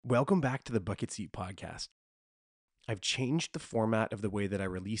Welcome back to the Bucket Seat Podcast. I've changed the format of the way that I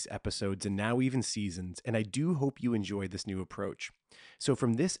release episodes and now even seasons, and I do hope you enjoy this new approach. So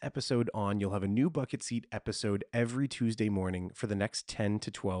from this episode on, you'll have a new Bucket Seat episode every Tuesday morning for the next 10 to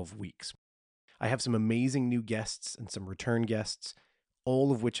 12 weeks. I have some amazing new guests and some return guests,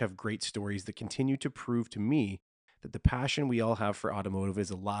 all of which have great stories that continue to prove to me that the passion we all have for automotive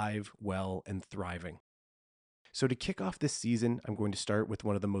is alive, well, and thriving. So to kick off this season, I'm going to start with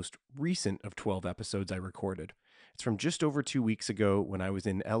one of the most recent of 12 episodes I recorded. It's from just over 2 weeks ago when I was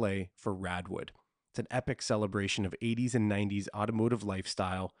in LA for Radwood. It's an epic celebration of 80s and 90s automotive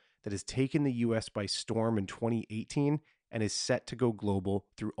lifestyle that has taken the US by storm in 2018 and is set to go global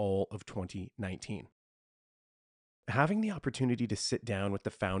through all of 2019. Having the opportunity to sit down with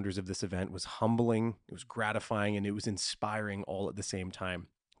the founders of this event was humbling, it was gratifying, and it was inspiring all at the same time.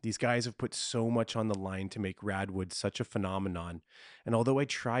 These guys have put so much on the line to make Radwood such a phenomenon. And although I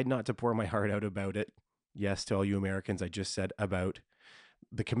tried not to pour my heart out about it, yes, to all you Americans, I just said about,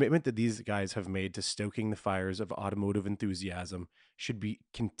 the commitment that these guys have made to stoking the fires of automotive enthusiasm should be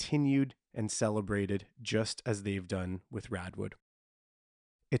continued and celebrated just as they've done with Radwood.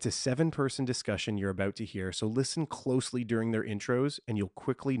 It's a 7-person discussion you're about to hear, so listen closely during their intros and you'll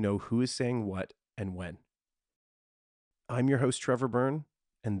quickly know who is saying what and when. I'm your host, Trevor Byrne,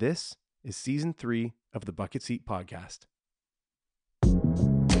 and this is Season 3 of the Bucket Seat Podcast.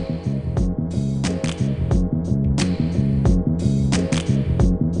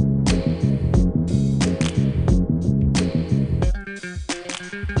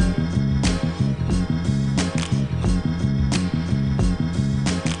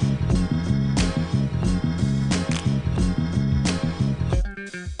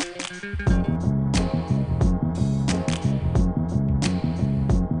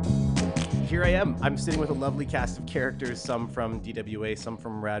 I'm sitting with a lovely cast of characters, some from DWA, some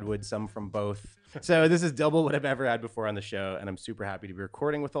from Radwood, some from both. So this is double what I've ever had before on the show, and I'm super happy to be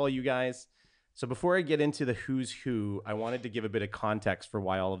recording with all you guys. So before I get into the who's who, I wanted to give a bit of context for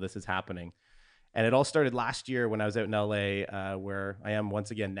why all of this is happening. And it all started last year when I was out in LA, where I am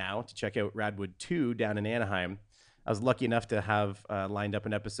once again now, to check out Radwood 2 down in Anaheim. I was lucky enough to have lined up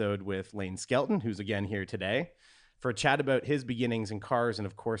an episode with Lane Skelton, who's again here today, for a chat about his beginnings in cars and,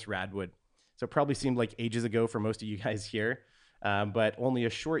 of course, Radwood. So it probably seemed like ages ago for most of you guys here, but only a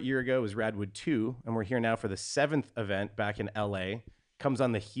short year ago was Radwood 2, and we're here now for the 7th event back in LA. Comes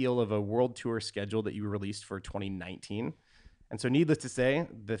on the heel of a world tour schedule that you released for 2019. And so needless to say,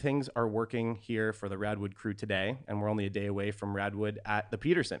 the things are working here for the Radwood crew today, and we're only a day away from Radwood at the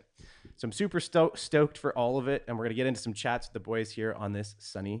Peterson. So I'm super stoked for all of it, and we're going to get into some chats with the boys here on this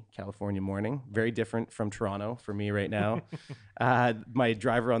sunny California morning. Very different from Toronto for me right now. My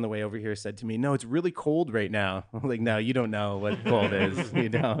driver on the way over here said to me, "No, it's really cold right now." I'm like, "No, you don't know what cold is. You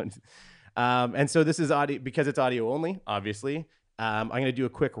don't." And so this is audio, because it's audio only, obviously. I'm going to do a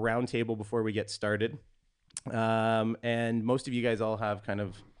quick roundtable before we get started. And most of you guys all have kind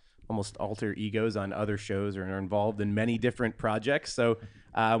of almost alter egos on other shows or are involved in many different projects. So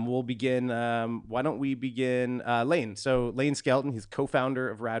we'll begin. Why don't we begin? Lane. So Lane Skelton, he's co-founder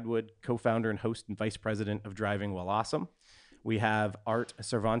of Radwood, co-founder and host and vice president of Driving While Awesome. We have Art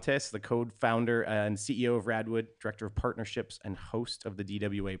Cervantes, the co-founder and CEO of Radwood, director of partnerships and host of the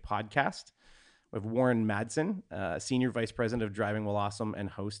DWA podcast. We have Warren Madsen, Senior Vice President of Driving While Awesome and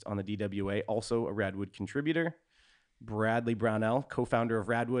host on the DWA, also a Radwood contributor. Bradley Brownell, co-founder of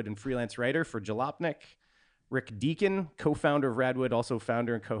Radwood and freelance writer for Jalopnik. Rick Deacon, co-founder of Radwood, also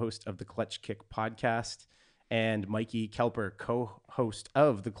founder and co-host of the ClutchKick podcast. And Mikey Kepler, co-host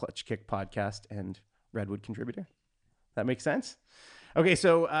of the ClutchKick podcast and Radwood contributor. That makes sense? Okay,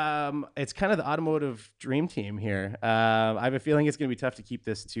 so it's kind of the automotive dream team here. I have a feeling it's going to be tough to keep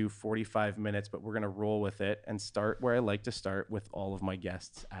this to 45 minutes, but we're going to roll with it and start where I like to start with all of my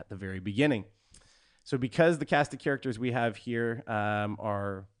guests at the very beginning. So because the cast of characters we have here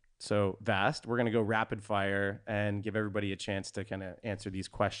are so vast, we're going to go rapid fire and give everybody a chance to kind of answer these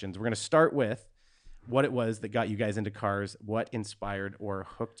questions. We're going to start with what it was that got you guys into cars, what inspired or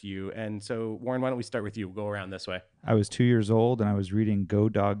hooked you. And so, Warren, why don't we start with you? We'll go around this way. I was 2 years old and I was reading Go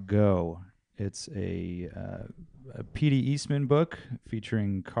Dog Go. It's a P.D. Eastman book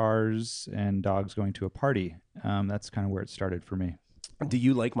featuring cars and dogs going to a party. That's kind of where it started for me. Do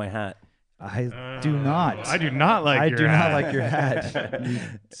you like my hat? I do not. I do not like your hat. I do not like your hat. You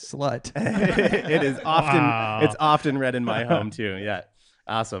slut. It is often, wow. It's often read in my home too. Yeah.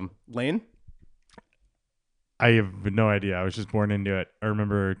 Awesome. Lane? I have no idea. I was just born into it. I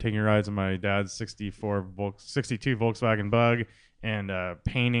remember taking rides in my dad's 62 Volkswagen Bug and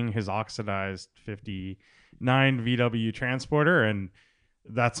painting his oxidized 59 VW Transporter. And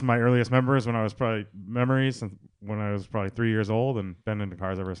that's my earliest memories when I was probably 3 years old, and been into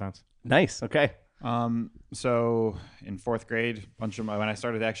cars ever since. Nice. Okay. So in fourth grade, when I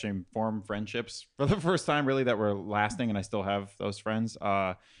started to actually form friendships for the first time, really, that were lasting, and I still have those friends.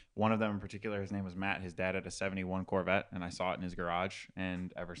 One of them in particular, his name was Matt. His dad had a 71 Corvette, and I saw it in his garage.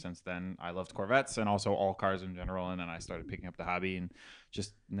 And ever since then, I loved Corvettes and also all cars in general. And then I started picking up the hobby and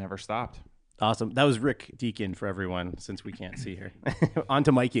just never stopped. Awesome. That was Rick Deacon for everyone, since we can't see her. On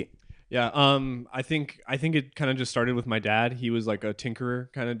to Mikey. Yeah, I think it kind of just started with my dad. He was like a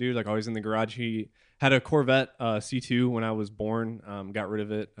tinkerer kind of dude, like always in the garage. He had a Corvette C2 when I was born. Got rid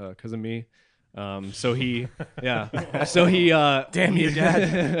of it because of me. So he, yeah. So he, Damn you,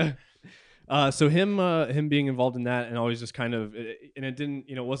 Dad. So him being involved in that and always just kind of, and it didn't,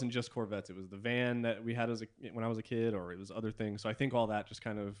 it wasn't just Corvettes. It was the van that we had when I was a kid, or it was other things. So I think all that just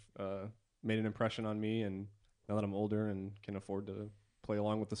kind of made an impression on me. And now that I'm older and can afford to play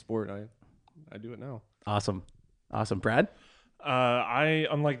along with the sport, I do it now. Awesome. Brad? I,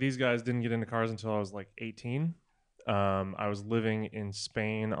 unlike these guys, didn't get into cars until I was like 18. I was living in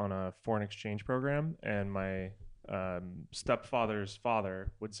Spain on a foreign exchange program, and my stepfather's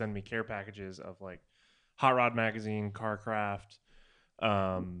father would send me care packages of like Hot Rod Magazine, Carcraft,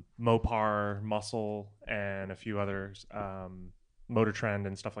 Mopar, Muscle, and a few others, Motor Trend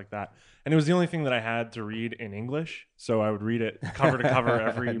and stuff like that. And it was the only thing that I had to read in English, so I would read it cover to cover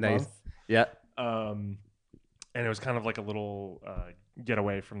every Nice. month. Yeah. And it was kind of like a little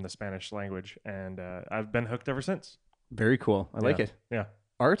getaway from the Spanish language, and I've been hooked ever since. Very cool. I like it. Yeah.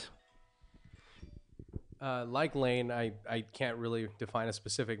 Art? Like Lane, I can't really define a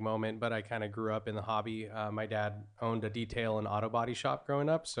specific moment, but I kind of grew up in the hobby. My dad owned a detail and auto body shop growing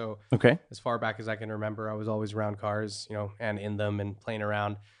up, so Okay. as far back as I can remember, I was always around cars, and in them and playing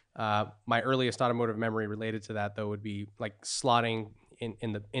around. My earliest automotive memory related to that, though, would be like slotting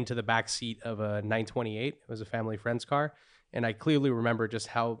into the back seat of a 928. It was a family friend's car, and I clearly remember just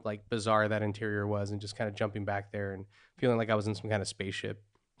how like bizarre that interior was, and just kind of jumping back there and feeling like I was in some kind of spaceship.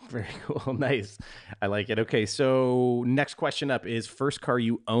 Very cool. Nice. I like it. Okay, so next question up is first car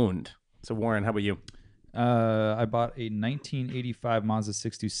you owned. So Warren, how about you? I bought a 1985 Mazda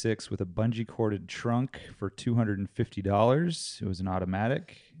 626 with a bungee corded trunk for $250. It was an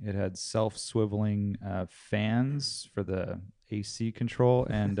automatic. It had self-swiveling fans for the AC control,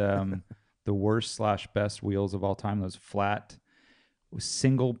 and the worst/best wheels of all time. Those flat,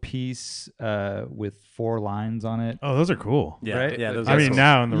 single piece with 4 lines on it. Oh, those are cool. Yeah. Right? Yeah. Those I are mean, cool.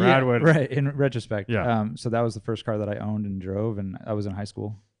 now in the Yeah, Radwood. right? In retrospect, Yeah. So that was the first car that I owned and drove, and I was in high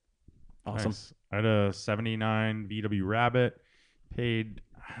school. Awesome. Nice. I had a 79 VW Rabbit. Paid,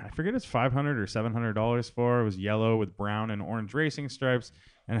 I forget it's $500 or $700 for. It was yellow with brown and orange racing stripes,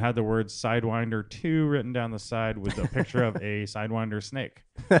 and had the words Sidewinder 2 written down the side with a picture of a Sidewinder snake.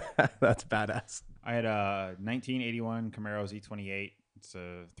 That's badass. I had a 1981 Camaro Z28. It's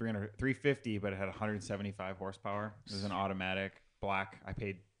a 350, but it had 175 horsepower. It was an automatic, black. I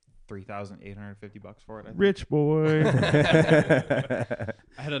paid $3,850 for it. I think. Rich boy. I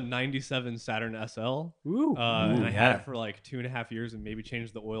had a 97 Saturn SL. Ooh. And I had yeah. it for like 2.5 years and maybe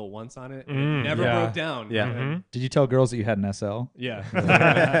changed the oil once on it. Mm, It never yeah. broke down. Yeah. And- Did you tell girls that you had an SL? yeah.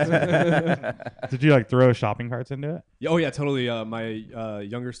 Did you like throw shopping carts into it? Oh yeah, totally. My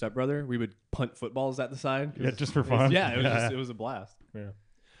younger stepbrother, we would punt footballs at the side. Yeah, just for fun. Yeah, it was a blast.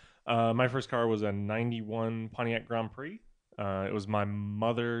 My first car was a 91 Pontiac Grand Prix. It was my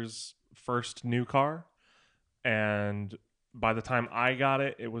mother's first new car, and by the time I got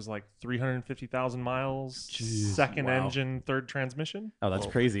it, it was like 350,000 miles, Jeez, second wow. engine, third transmission. Oh, that's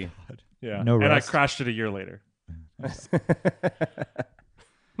crazy. Yeah, No and I rust. crashed it a year later. What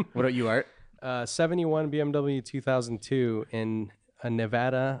about you, Art? 71 BMW 2002 in a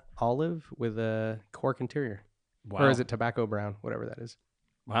Nevada olive with a cork interior. Wow. Or is it tobacco brown, whatever that is.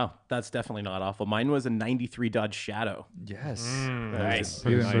 Wow, that's definitely not awful. Mine was a 93 Dodge Shadow. Yes. Nice.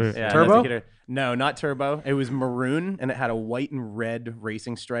 Pretty Nice. sweet. Yeah, Turbo? that's a hitter. No, not turbo. It was maroon, and it had a white and red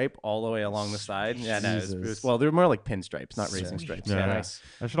racing stripe all the way along the side. Yeah, no, it was, Jesus. well, they're more like pinstripes, not racing stripes. Yeah. Yeah, Nice.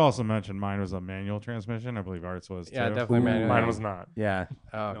 I should also mention mine was a manual transmission. I believe Art's was Yeah, too. definitely manual. Mine was not. Yeah.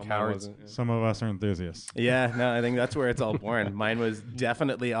 Oh, No, mine cowards. wasn't, yeah. Some of us are enthusiasts. Yeah, no, I think that's where it's all born. Mine was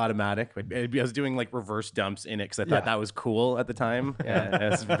definitely automatic. I was doing like reverse dumps in it because I thought that was cool at the time. Yeah,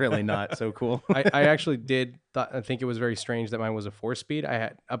 it's really not so cool. I actually I think it was very strange that mine was a 4-speed. I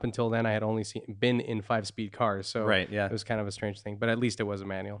had up until then I had only been in 5-speed cars, so Right, yeah. it was kind of a strange thing. But at least it was a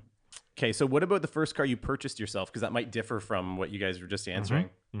manual. Okay, so what about the first car you purchased yourself? Because that might differ from what you guys were just answering.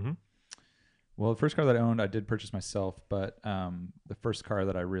 Well, the first car that I owned, I did purchase myself, but the first car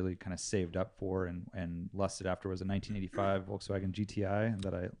that I really kind of saved up for and lusted after was a 1985 Volkswagen GTI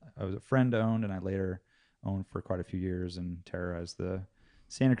that I was a friend owned, and I later owned for quite a few years and terrorized the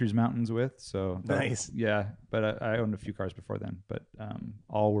Santa Cruz Mountains with. So Nice. Yeah, but I owned a few cars before then, but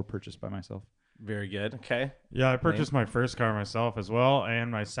all were purchased by myself. Very good. Okay. Yeah, I purchased my first car myself as well,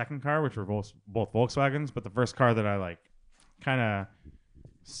 and my second car, which were both Volkswagens. But the first car that I like, kind of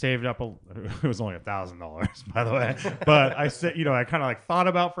saved up. It was only $1,000, by the way. But I said, I kind of like thought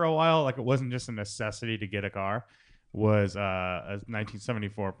about for a while. Like it wasn't just a necessity to get a car. Was a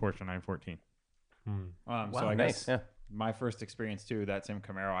 1974 Porsche 914. Wow, So I nice. guess my first experience too, that same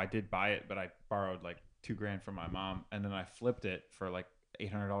Camaro, I did buy it, but I borrowed like $2,000 from my mom, and then I flipped it for like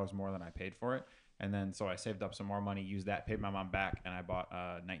 $800 more than I paid for it. And then so I saved up some more money, used that, paid my mom back, and I bought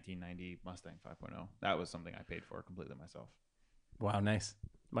a 1990 Mustang 5.0. That was something I paid for completely myself. Wow, nice.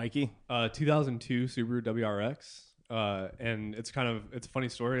 Mikey? 2002 Subaru WRX. And it's a funny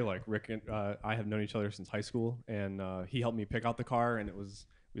story. Like Rick and I have known each other since high school, and he helped me pick out the car, and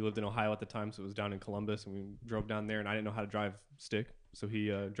we lived in Ohio at the time, so it was down in Columbus, and we drove down there, and I didn't know how to drive stick. So he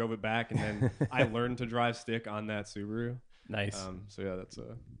drove it back, and then I learned to drive stick on that Subaru. Nice. So yeah, that's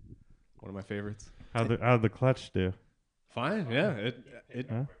one of my favorites. How'd the clutch do? Fine. Yeah.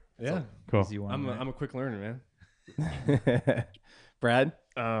 Huh? Yeah. Cool. Easy one, right? I'm a quick learner, man. Brad?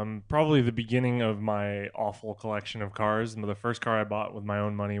 Probably the beginning of my awful collection of cars. And the first car I bought with my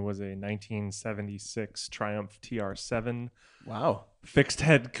own money was a 1976 Triumph TR7 Wow. fixed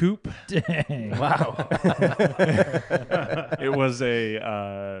head coupe. Dang. Wow. It was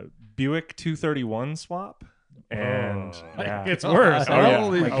a Buick 231 swap. And yeah. It's worse. Oh, yeah.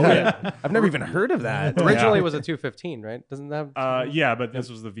 Holy Oh, crap. yeah. I've never even heard of that. Originally it was a 215, right? Doesn't that? Yeah, but this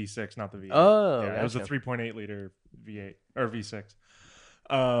was the V6, not the V8. Oh, yeah, it was a gotcha. 3.8 liter V8 or V6.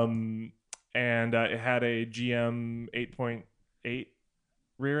 And it had a GM 8.8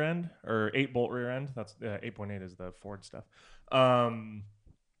 rear end or 8-bolt rear end. That's 8.8 is the Ford stuff.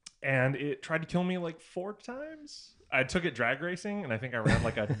 And it tried to kill me like 4 times. I took it drag racing, and I think I ran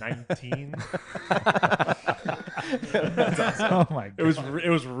like a 19. Oh my god. It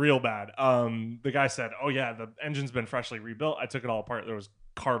was real bad. The guy said, "Oh yeah, the engine's been freshly rebuilt." I took it all apart. There was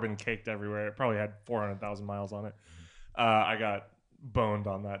carbon caked everywhere. It probably had 400,000 miles on it. I got boned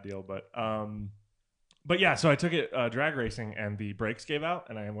on that deal, but yeah. So I took it drag racing, and the brakes gave out,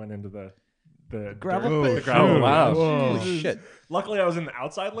 and I went into the Gravel dirt. pit. The gravel Oh, pit. wow. Whoa. Holy shit. Luckily, I was in the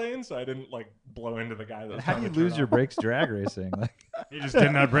outside lane, so I didn't like blow into the guy that was How do trying you to turn lose your off. brakes drag racing? Like, You just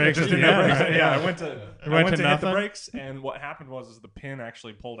didn't have brakes. Just at didn't the have end, brakes. right? Yeah, I went to hit the nothing? brakes, and what happened was the pin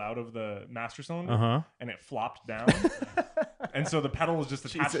actually pulled out of the master cylinder, Uh-huh. and it flopped down, and so the pedal was just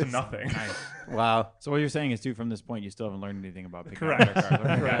attached to Jesus. nothing. Wow. So what you're saying is too, from this point, you still haven't learned anything about picking Correct. up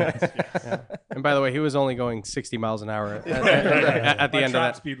their car. Correct. And by the way, he was only going 60 miles an hour at the My end of trap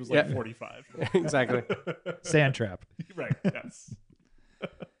that. speed was like Yeah. 45. Exactly. sand trap. Right. Yes.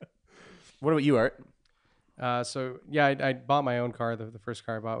 What about you, Art? So yeah, I bought my own car. The first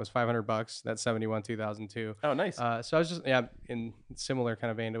car I bought was $500. That's 71 2002. Oh, nice. So I was just in similar kind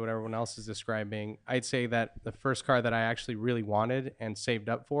of vein to what everyone else is describing. I'd say that the first car that I actually really wanted and saved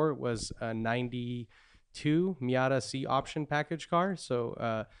up for was a 92 Miata C option package car.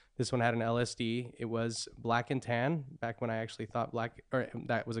 So this one had an LSD. It was black and tan back when I actually thought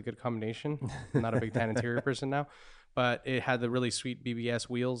that was a good combination. I'm not a big tan interior person now, but it had the really sweet BBS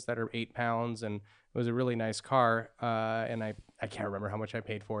wheels that are 8 pounds, and it was a really nice car. And I can't remember how much I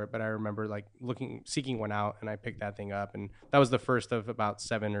paid for it, but I remember like seeking one out, and I picked that thing up, and that was the first of about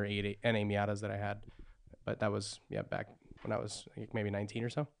 7 or 8 NA Miatas that I had. But that was back when I was like maybe 19 or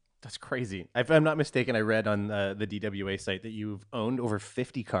so. That's crazy. If I'm not mistaken, I read on the DWA site that you've owned over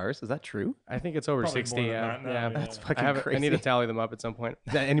 50 cars. Is that true? I think it's over Probably 60. more than Yeah, that now, yeah. yeah. That's fucking I crazy. need to tally them up at some point.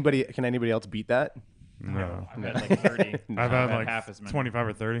 Can anybody else beat that? No. I've had like 30. I've had like half as many. 25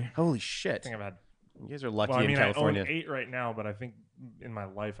 or 30. Holy I shit. think I've had. You guys are lucky Well, I in mean, California. I own 8 right now, but I think in my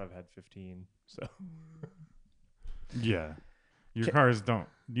life I've had 15. So Yeah. Your cars don't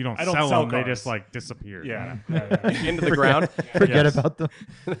I don't sell sell them. They cars. just like disappear. yeah. Into the ground, Forget Yes. about them.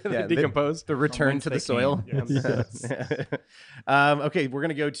 Yeah, decompose. the return to the soil. Yes. Okay, we're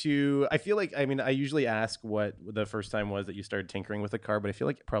gonna go to. I feel like I usually ask what the first time was that you started tinkering with a car, but I feel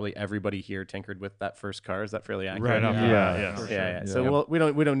like probably everybody here tinkered with that first car. Is that fairly accurate? Right up. Yeah. Yeah. Yeah, Yes. yeah. Yeah. So we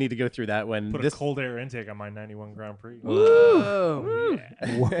don't need to go through that one. Put This a cold air intake on my 91 Grand Prix. Whoa.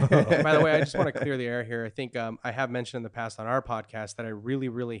 By the way, I just want to clear the air here. I think I have mentioned in the past on our podcast that I really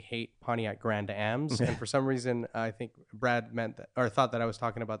really hate Pontiac Grand Ams, and for some reason, I think Brad meant that or thought that I was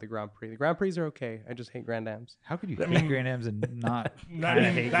talking about the Grand Prix. The Grand Prix are okay. I just hate Grand Ams. How could you hate Grand Ams and not That, kind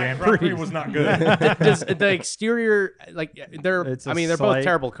of hate that Grand Prix? was not good. Does the exterior they're It's a I mean they're slight- both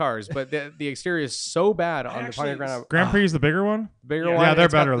terrible cars, but the exterior is so bad on the actually- Pontiac Grand Am. Grand Prix is the bigger one. Bigger Yeah. one. Yeah, they're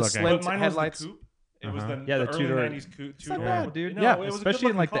it's got better the looking. slim But mine headlights. was the coupe. It was the, Yeah, the early two-door. 90s coupe. It's not bad, dude. No, Yeah. it was Especially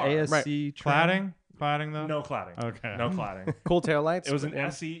in like the car. ASC trim. Cladding though. No cladding. Okay. No cladding. Cool taillights. It was an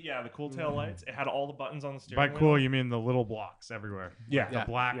SE, yeah, the cool tail lights. It had all the buttons on the steering By wheel. cool, you mean the little blocks everywhere. Yeah. The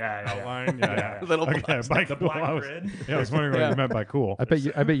black Yeah, yeah, yeah. outline. Yeah. Little Okay, blocks. by The cool, black I was, grid. Yeah, I was wondering what Yeah. you meant by cool. I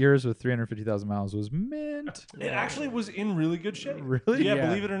bet yours with 350,000 miles was mint. It actually was in really good shape. Really? Yeah, Yeah.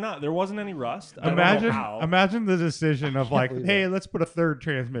 believe it or not. There wasn't any rust. I don't know how. Imagine the decision of like, believe hey, let's put a third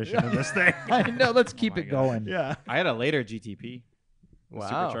transmission in this thing. I know. Let's keep my it God. going. Yeah. I had a later GTP. Wow.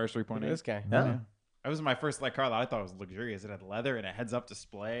 Supercharged Look at 3.8. this guy. Yeah. That was my first car that I thought was luxurious. It had leather and a heads-up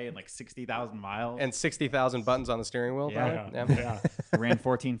display and like 60,000 miles. And 60,000 buttons on the steering wheel. Yeah. probably? Yeah. ran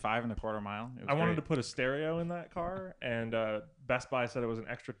 14.5 in a quarter mile. It was I wanted great. to put a stereo in that car, and Best Buy said it was an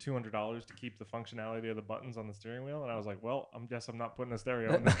extra $200 to keep the functionality of the buttons on the steering wheel. And I was like, well, I guess I'm not putting a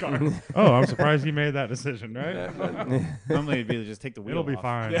stereo in this car. Oh, I'm surprised you made that decision, right? Normally it'd be just take the wheel It'll be off.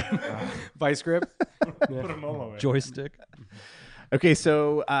 fine. Vice grip. Put a Momo in. Joystick. Okay,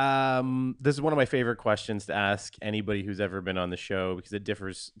 so this is one of my favorite questions to ask anybody who's ever been on the show because it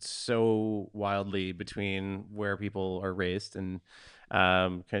differs so wildly between where people are raised and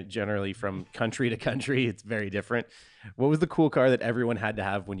kind of generally from country to country. It's very different. What was the cool car that everyone had to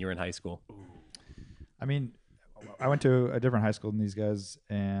have when you were in high school? I mean, I went to a different high school than these guys,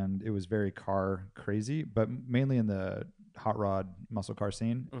 and it was very car crazy, but mainly in the hot rod muscle car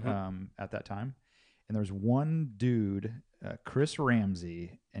scene at that time. And there was one dude, Chris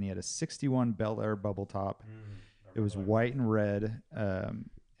Ramsey, and he had a 61 Bel Air bubble top. It was white and red,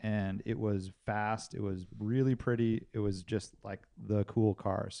 and it was fast. It was really pretty. It was just like the cool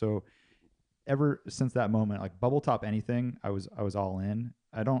car. So ever since that moment, like bubble top anything, I was all in.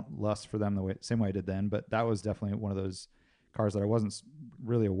 I don't lust for them the same way I did then, but that was definitely one of those cars that I wasn't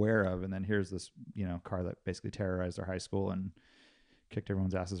really aware of. And then here's this, car that basically terrorized our high school and kicked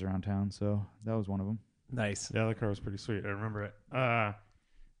everyone's asses around town. So that was one of them. Nice. Yeah, the car was pretty sweet. I remember it.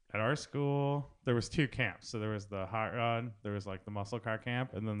 At our school, there was two camps. So there was the hot rod, there was like the muscle car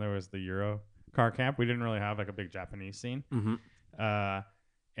camp, and then there was the Euro car camp. We didn't really have like a big Japanese scene.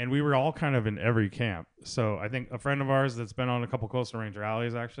 And we were all kind of in every camp. So I think a friend of ours that's been on a couple Coastal Range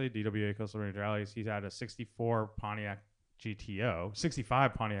rallies, actually, DWA Coastal Range rallies, he's had a 64 Pontiac GTO,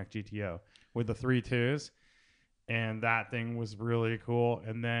 65 Pontiac GTO with the 3.2s. And that thing was really cool.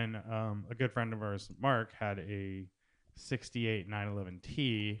 And then a good friend of ours, Mark, had a 68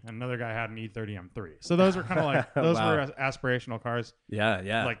 911T. Another guy had an E30 M3. So those were kind of like, those Wow. were aspirational cars,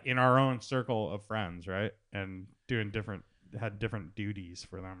 Yeah. like in our own circle of friends, right? And had different duties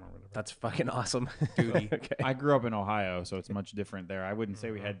for them or whatever. That's fucking awesome. Duty. Okay. I grew up in Ohio, so it's much different there. I wouldn't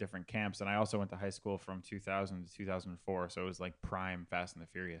say we had different camps, and I also went to high school from 2000 to 2004, so it was like prime Fast and the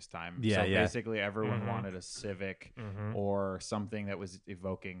Furious time. Yeah, so yeah. basically everyone wanted a Civic or something that was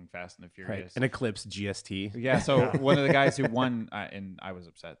evoking Fast and the Right. Furious. An Eclipse GST. Yeah, so one of the guys who won, and I was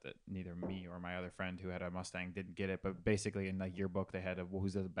upset that neither me or my other friend who had a Mustang didn't get it, but basically in the yearbook they had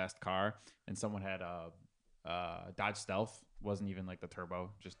who's the best car, and someone had a Dodge Stealth. Wasn't even like the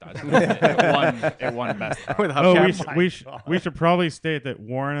turbo, just Dodge Stealth. It won best car. With Oh, hubcap. we should probably state that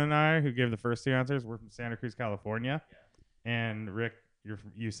Warren and I, who gave the first two answers, we're from Santa Cruz, California, and Rick,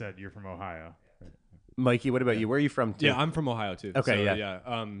 you said you're from Ohio. Mikey, what about you? Where are you from? Too? Yeah, I'm from Ohio too. Okay, so,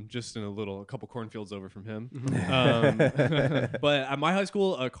 yeah. Just in a couple cornfields over from him. But at my high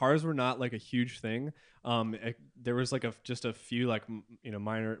school, cars were not like a huge thing. There was like just a few like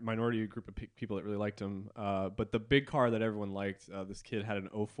minority group of people that really liked them. But the big car that everyone liked, this kid had an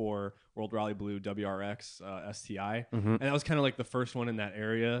 04 World Rally Blue WRX STI, and that was kind of like the first one in that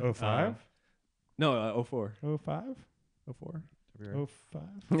area. 05? No, 04. 05? 04. 05?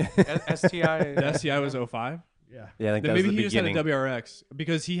 STI. The STI was 05. Yeah. Yeah, I think Then that was maybe the he just had a beginning. WRX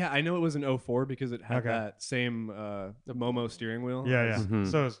because I know it was an 04 because it had Okay. that same the Momo steering wheel. Yeah.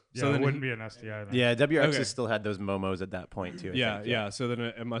 So So then it wouldn't he- be an STI then. Yeah, WRXs Okay. still had those Momos at that point too. I Yeah, think. yeah. So then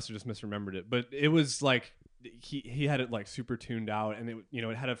it must have just misremembered it, but it was like he had it like super tuned out, and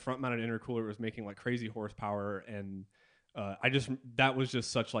it had a front mounted intercooler. It was making like crazy horsepower, and that was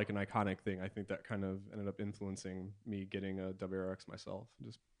just such like an iconic thing. I think that kind of ended up influencing me getting a WRX myself.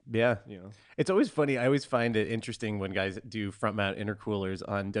 Just Yeah. you know, It's always funny. I always find it interesting when guys do front mount intercoolers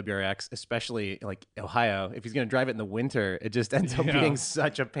on WRX, especially like Ohio. If he's going to drive it in the winter, it just ends up being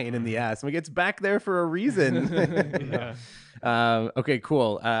such a pain in the ass. Like, it's back there for a reason. Okay,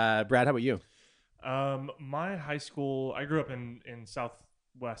 cool. Brad, how about you? My high school, I grew up in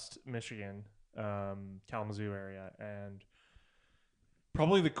Southwest Michigan, Kalamazoo area, and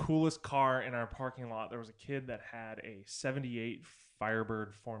probably the coolest car in our parking lot, there was a kid that had a 78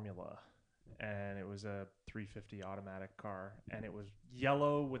 Firebird Formula, and it was a 350 automatic car, and it was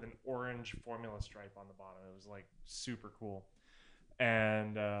yellow with an orange Formula stripe on the bottom. It was like super cool.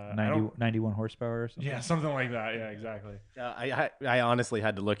 And 91 horsepower or something? Yeah, something like that. Yeah, exactly. I honestly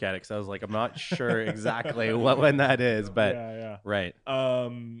had to look at it because I was like, I'm not sure exactly when that is, but yeah. right.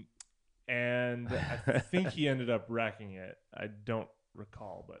 And I think he ended up wrecking it. I don't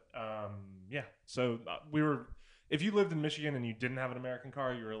recall, but yeah. So if you lived in Michigan and you didn't have an American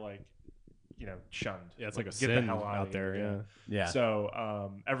car, you were like, shunned. yeah, it's like a get sin the hell out there. here. Yeah. Yeah.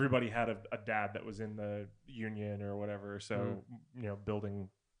 So everybody had a dad that was in the union or whatever. So building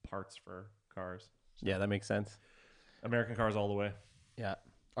parts for cars. Yeah, that makes sense. American cars all the way. Yeah.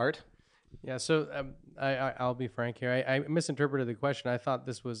 Art? Yeah, so I'll be frank here. I misinterpreted the question. I thought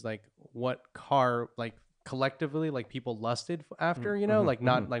this was like what car like collectively like people lusted after, like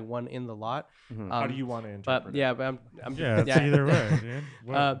not like one in the lot. How do you want to interpret But it? yeah, but I'm Yeah, it's either way,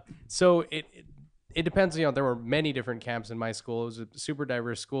 dude. so it depends. There were many different camps in my school. It was a super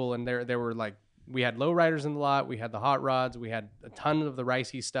diverse school, and there were like we had lowriders in the lot, we had the hot rods, we had a ton of the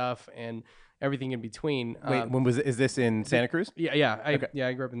ricey stuff, and everything in between. Wait, is this in Santa Cruz? Yeah.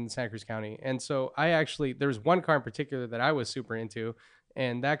 I grew up in Santa Cruz County, and so there's one car in particular that I was super into,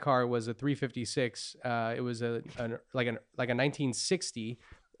 and that car was a 356. It was like a 1960,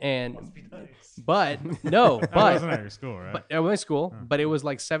 and but That wasn't at your school, right? but at my school, but it was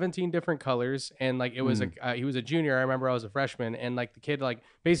like 17 different colors, and like it was he was a junior. I remember I was a freshman, and like the kid like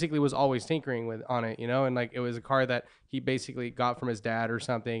basically was always tinkering on it, and like it was a car that he basically got from his dad or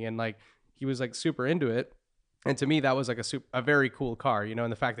something, and like he was like super into it. And to me, that was like a very cool car,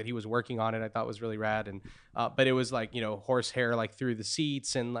 and the fact that he was working on it, I thought was really rad. And but it was like horsehair like through the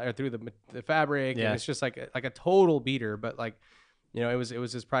seats and through the fabric, and it's just like a total beater. But like it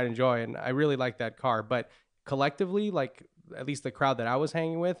was his pride and joy, and I really liked that car. But collectively, like at least the crowd that I was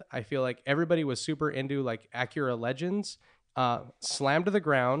hanging with, I feel like everybody was super into like Acura Legends, slammed to the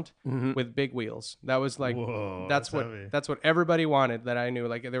ground with big wheels. That was like that's what everybody wanted that I knew.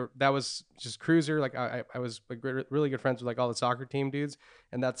 Like that was just cruiser. Like I was like really good friends with like all the soccer team dudes,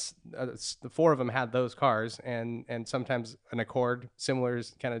 and that's the four of them had those cars, and sometimes an Accord, similar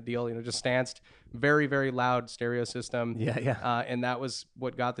kind of deal. Just stanced, very very loud stereo system. Yeah. And that was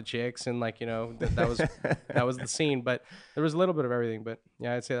what got the chicks, and like that was that was the scene. But there was a little bit of everything. But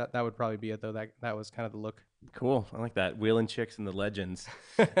yeah, I'd say that would probably be it though. That was kind of the look. Cool. I like that. Wheeling chicks and the legends.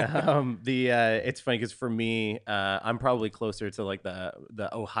 It's funny because for me, I'm probably closer to like the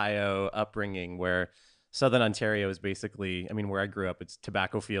Ohio upbringing where Southern Ontario is basically, where I grew up, it's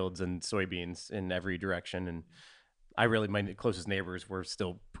tobacco fields and soybeans in every direction. And my closest neighbors were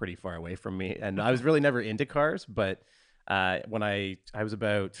still pretty far away from me. And I was really never into cars, but when I was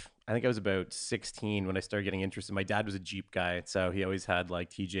about 16 when I started getting interested. My dad was a Jeep guy, so he always had like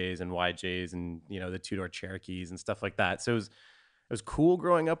TJs and YJs and the two-door Cherokees and stuff like that. So it was cool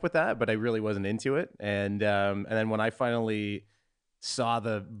growing up with that, but I really wasn't into it. And then when I finally saw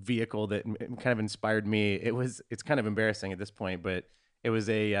the vehicle that kind of inspired me, it's kind of embarrassing at this point, but it was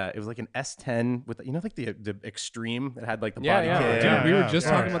like an S10 with like the Extreme that had like the body kit. Dude, we were just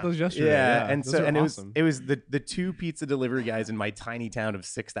talking about those yesterday. Yeah, and those so are awesome. it was the two pizza delivery guys in my tiny town of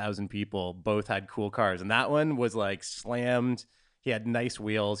 6,000 people both had cool cars, and that one was like slammed. He had nice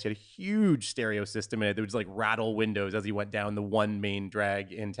wheels. He had a huge stereo system in it that would like rattle windows as he went down the one main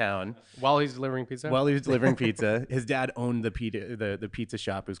drag in town While he's delivering pizza. His dad owned the pizza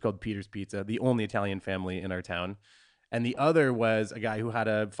shop. It was called Peter's Pizza, the only Italian family in our town. And the other was a guy who had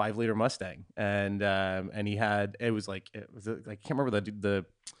a 5-liter Mustang, and he had I can't remember the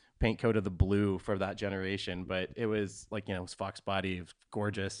paint coat of the blue for that generation, but it was like it was Fox body, it was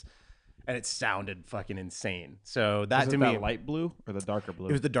gorgeous, and it sounded fucking insane. So that to me, light blue or the darker blue?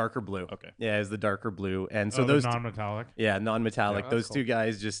 It was the darker blue. Okay, yeah, it was the darker blue, and so the those non-metallic. non-metallic. Yeah, those cool. two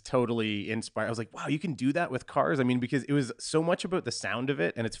guys just totally inspired. I was like, wow, you can do that with cars. Because it was so much about the sound of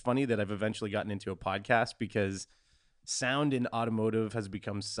it, and it's funny that I've eventually gotten into a podcast because sound in automotive has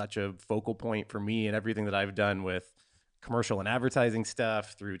become such a focal point for me and everything that I've done with commercial and advertising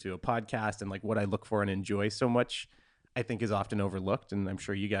stuff through to a podcast and like what I look for and enjoy so much. I think is often overlooked, and I'm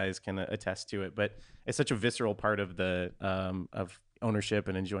sure you guys can attest to it. But it's such a visceral part of the of ownership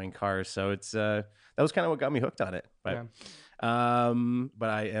and enjoying cars. So it's that was kind of what got me hooked on it. But but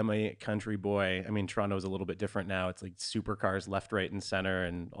I am a country boy. I mean, Toronto's a little bit different now. It's like supercars left, right, and center,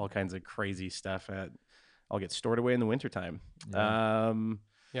 and all kinds of crazy stuff. I'll get stored away in the wintertime.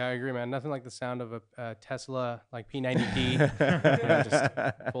 Yeah, I agree, man. Nothing like the sound of a Tesla, like P90D,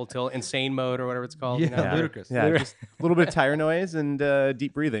 just full tilt, insane mode or whatever it's called. Yeah, ludicrous. Yeah, just a little bit of tire noise and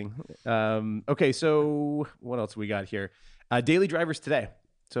deep breathing. Okay, so what else we got here? Daily drivers today.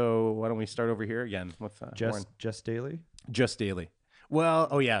 So why don't we start over here again with Warren? Just daily. Just daily. Well,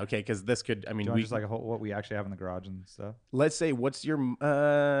 oh yeah, okay, because this could. I mean, we just like what we actually have in the garage and stuff. Let's say what's your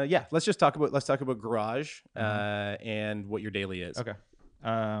yeah. Let's talk about garage and what your daily is. Okay.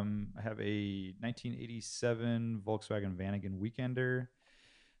 I have a 1987 Volkswagen Vanagon Weekender.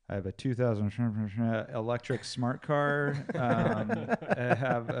 I have a 2000 electric smart car. I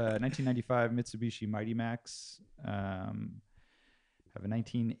have a 1995 Mitsubishi Mighty Max. I have a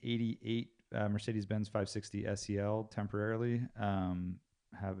 1988 Mercedes-Benz 560 SEL temporarily.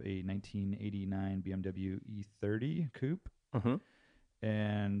 Have a 1989 BMW E30 Coupe.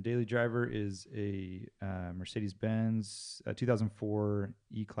 And daily driver is a Mercedes-Benz 2004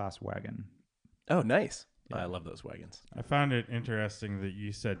 E-Class wagon. Oh, nice. Yeah. I love those wagons. I found it interesting that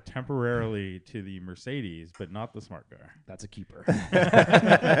you said temporarily to the Mercedes, but not the smart car. That's a keeper.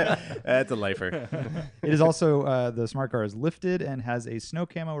 That's a lifer. It is also, the smart car is lifted and has a snow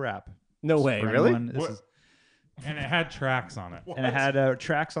camo wrap. No So way, for really? anyone, this is- And it had tracks on it. and it had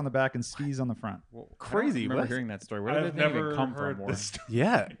tracks on the back and skis on the front. Crazy. I remember What? hearing that story. Where I've did it even never come heard from? Warren? this.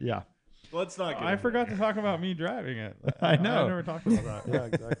 Yeah. Yeah. Let's not get I into forgot it. to talk about me driving it. I know. I never talked about that. Yeah,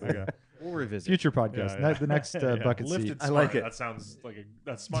 exactly. Okay. We'll revisit. Future podcast. Yeah, yeah. The next bucket Lifted seat. I smart. like it. That sounds like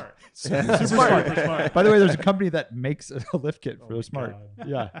that's smart. Super smart. By the way, there's a company that makes a lift kit for the smart. God.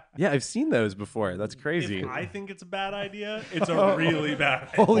 Yeah. Yeah, I've seen those before. That's crazy. If I think it's a bad idea, it's a really bad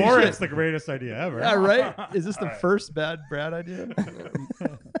idea. Holy Or shit. it's the greatest idea ever. Yeah, right? Is this the All right. first bad Brad idea?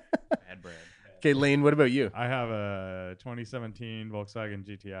 Bad Brad. Okay, Lane, what about you? I have a 2017 Volkswagen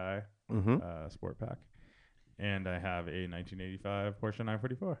GTI Mm-hmm. Sport Pack, and I have a 1985 Porsche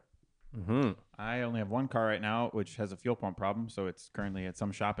 944. Mm-hmm. I only have one car right now, which has a fuel pump problem, so it's currently at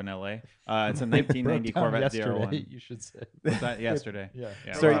some shop in LA. It's a 1990 Corvette yesterday, ZR1. you should say. Was that yesterday? Yeah.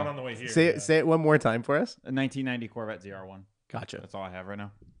 Yeah. Sorry. Around on the way here. Say yeah. it it one more time for us. A 1990 Corvette ZR1. Gotcha. That's all I have right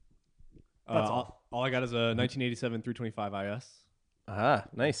now. That's all I got is a 1987 325 IS. Ah,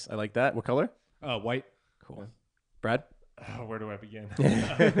 nice. I like that. What color? White. Cool. Brad? Oh, where do I begin?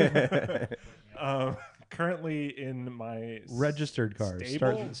 Currently in my Registered cars.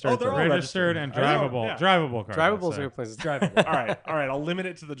 stable? Start They're there. all Registered and I know, drivable. yeah. Drivable cars. Drivables let's say. are good places. drivable. All right. I'll limit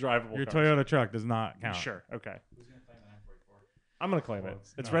it to the drivable. Your cars. Toyota truck does not count. Sure. Okay. I'm gonna claim it.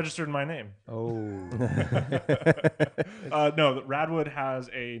 It's no. registered in my name. Oh. No, Radwood has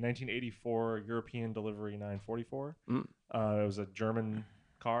a 1984 European delivery 944. Mm. It was a German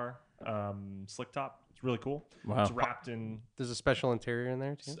car, slick top. It's really cool. Wow. It's wrapped in. There's a special interior in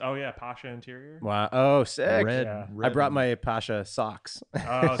there too. Oh yeah, Pasha interior. Wow. Oh, sick. Red, Yeah. I brought my Pasha socks.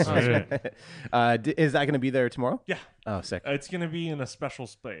 Oh, sweet. Is that going to be there tomorrow? Yeah. Oh, sick. It's gonna be in a special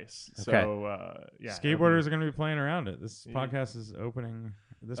space. Okay. So yeah, Skateboarders are going to be playing around it. This podcast is opening.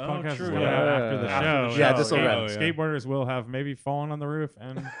 This Oh, podcast true, is going yeah. after the After show. the Yeah, show, this will yeah. run. Skateboarders will have maybe fallen on the roof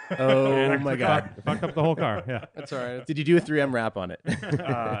and Oh, my God. fucked up the whole car. Yeah. That's all right. Did you do a 3M wrap on it?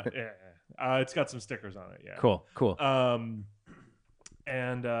 Yeah. It's got some stickers on it. Yeah. Cool. Cool. And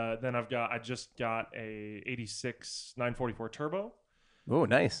then I just got a 86 944 turbo. Oh,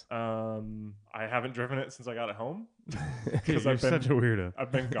 nice. I haven't driven it since I got it home Because I've you're been- such a weirdo.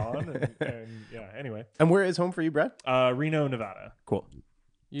 I've been gone and yeah, anyway. And where is home for you, Brad? Reno, Nevada. Cool.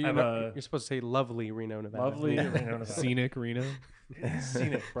 I'm You're supposed to say lovely Reno, Nevada. Lovely Reno, Nevada. Scenic Reno.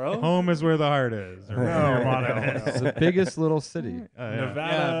 Scenic, bro. Home is where the heart is. Or whatever your motto is. It's the biggest little city. Yeah.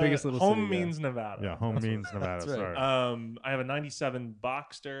 Nevada. Yeah, biggest little home city, yeah. means Nevada. Yeah, home means Nevada. That's right. Sorry. I have a 97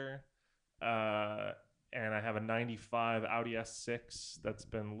 Boxster, and I have a 95 Audi S6 that's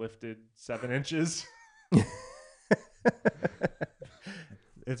been lifted 7 inches.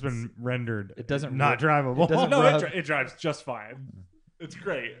 It's been rendered. It doesn't not rip. drivable. It doesn't No, rub. it drives just fine. It's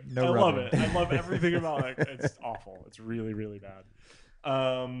great. No I love rubbing. it. I love everything about it. It's awful. It's really, really bad.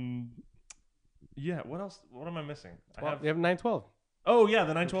 Yeah. What else? What am I missing? You have 912. Oh yeah,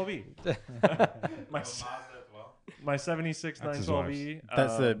 the 912e. my 76 That's his 912e.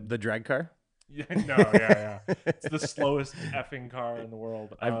 That's the drag car? Yeah, yeah. It's the slowest effing car in the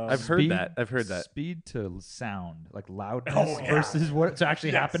world. I've heard that. I've heard that. Speed to sound, like loudness Oh, yeah. versus what's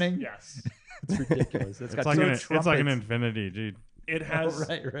actually yes, happening. Yes. It's ridiculous. It's like an Infinity, dude. It has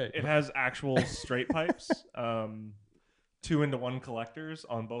right. it has actual straight pipes, 2 into 1 collectors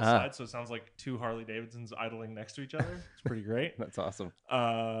on both sides, so it sounds like 2 Harley Davidsons idling next to each other. It's pretty great. That's awesome.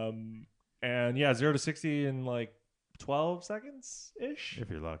 And yeah, 0 to 60 in like 12 seconds ish. If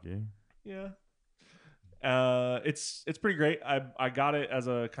you're lucky. Yeah. It's pretty great. I got it as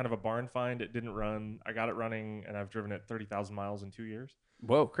a kind of a barn find. It didn't run. I got it running, and I've driven it 30,000 miles in 2 years.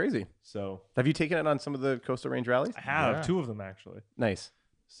 Whoa, crazy. So Have you taken it on some of the Coastal Range rallies? I have Yeah. 2 of them actually. Nice.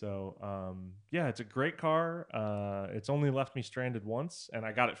 So yeah, it's a great car. It's only left me stranded once, and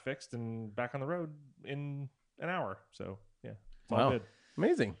I got it fixed and back on the road in an hour. So yeah, it's all Wow. good.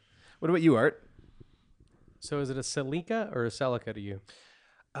 Amazing. What about you, Art? So is it a Celica or a Celica to you?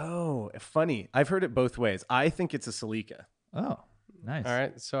 Oh, funny. I've heard it both ways. I think it's a Celica. Oh, nice. All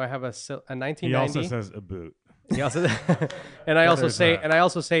right. So I have a 1990. He also says a boot. He also and I also There's say that. and I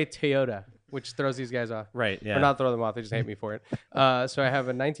also say Toyota, which throws these guys off. Right. Yeah. Or not throw them off. They just hate me for it. So I have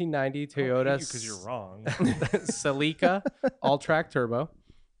a 1990 Toyota Because you're wrong. Celica all-track turbo,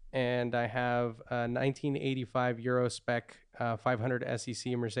 and I have a 1985 Euro spec 500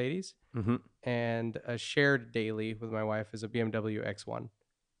 SEC Mercedes, Mm-hmm. and a shared daily with my wife is a BMW X1.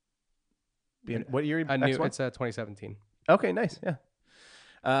 What year? A new, X1? it's a 2017. Okay, nice. Yeah.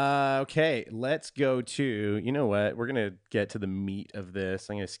 Okay, let's go to, you know what? We're going to get to the meat of this.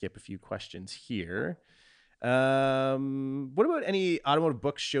 I'm going to skip a few questions here. What about any automotive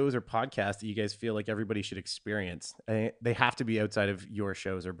books, shows, or podcasts that you guys feel like everybody should experience? They have to be outside of your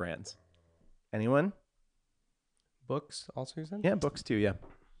shows or brands. Anyone? Books also, you said? Yeah, books too, yeah.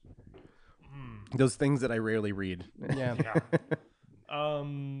 Those things that I rarely read. Yeah.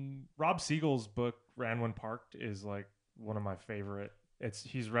 Rob Siegel's book "Ran When Parked" is like one of my favorite.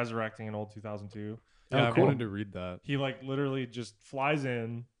 He's resurrecting an old 2002. Yeah, I cool. wanted to read that. He like literally just flies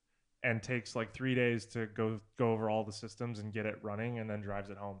in and takes like 3 days to go over all the systems and get it running, and then drives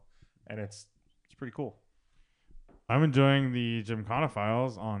it home, and it's pretty cool. I'm enjoying the Gymkhana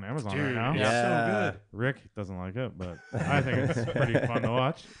Files on Amazon right now. it's so good. Rick doesn't like it, but I think it's pretty fun to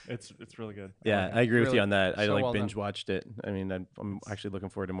watch. It's really good. Yeah, I agree with Really you on that. I so like well binge done. watched it. I mean, I'm actually looking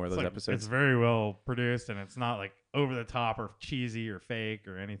forward to more of those It's episodes. very well produced, and it's not like over the top or cheesy or fake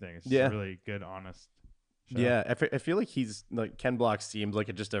or anything. It's just Yeah. a really good, honest show. Yeah, I feel like he's like Ken Block seems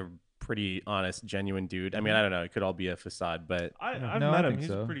like just a pretty honest, genuine dude. I mean, I don't know, it could all be a facade, but I've No, I met him. think He's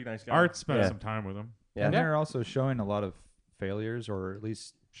so. a pretty nice guy. Art spent Yeah. some time with him. yeah, And they're also showing a lot of failures or at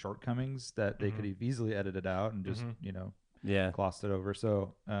least shortcomings that they could Mhm. have easily edited out and just, Mhm. yeah. glossed it over.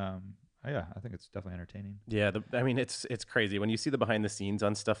 So, yeah, I think it's definitely entertaining. Yeah, I mean, it's crazy when you see the behind the scenes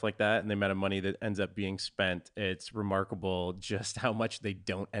on stuff like that and the amount of money that ends up being spent. It's remarkable just how much they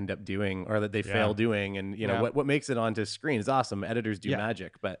don't end up doing or that they Yeah. fail doing. And you know Yeah. what makes it onto screen is awesome. Editors do Yeah.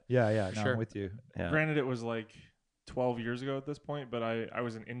 magic, but Yeah, Sure. I'm with you. yeah, Granted, it was like 12 years ago at this point, but I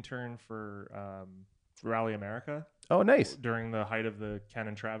was an intern for Rally America oh, nice. during the height of the Ken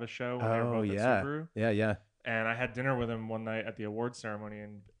and Travis show when they were Oh both yeah, at Subaru. yeah. And I had dinner with him one night at the awards ceremony,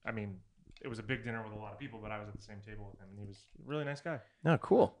 and I mean, it was a big dinner with a lot of people, but I was at the same table with him, and he was a really nice guy. No,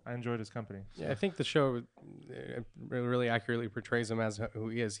 cool. I enjoyed his company. Yeah, I think the show really accurately portrays him as who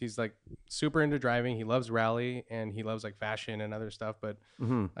he is. He's like super into driving. He loves rally and he loves like fashion and other stuff. But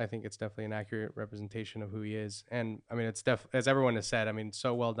Hmm. I think it's definitely an accurate representation of who he is. And I mean, it's as everyone has said. I mean,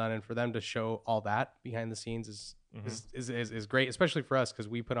 so well done. And for them to show all that behind the scenes is great, especially for us because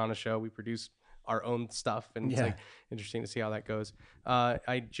we put on a show. We produce our own stuff, and it's Yeah. like interesting to see how that goes.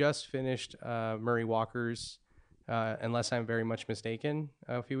 I just finished Murray Walker's. Unless I'm very much mistaken,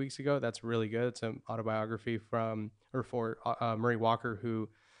 a few weeks ago. That's really good. It's an autobiography for Murray Walker, who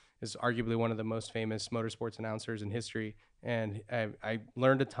is arguably one of the most famous motorsports announcers in history. And I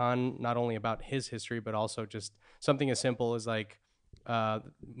learned a ton, not only about his history, but also just something as simple as like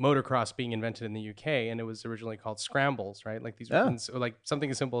motocross being invented in the UK, and it was originally called scrambles, right? Like these, so like something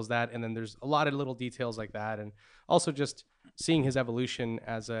as simple as that. And then there's a lot of little details like that, and also just seeing his evolution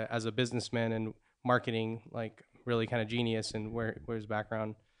as a businessman and marketing, like really kind of genius, and where his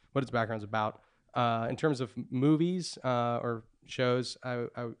background, what his background's about. In terms of movies or shows,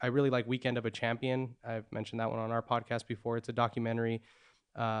 I really like Weekend of a Champion. I've mentioned that one on our podcast before. It's a documentary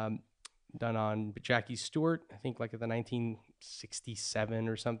done on Jackie Stewart, I think like at the 1967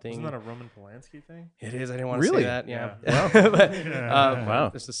 or something. Isn't that a Roman Polanski thing? It is. I didn't want to Really? say that. Yeah. Yeah. But, Wow.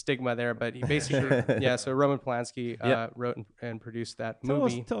 There's a stigma there, but he basically, yeah. So Roman Polanski wrote and produced that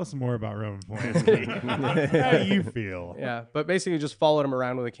movie. Tell us more about Roman Polanski. How do you feel? Yeah, but basically just followed him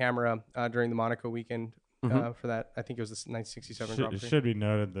around with a camera during the Monaco weekend for that. I think it was the 1967 Grand It Prix. should be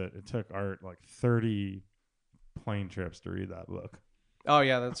noted that it took Art like 30 plane trips to read that book. Oh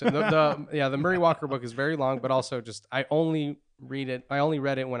yeah, that's it. The Murray Walker book is very long, but also just I only read it. I only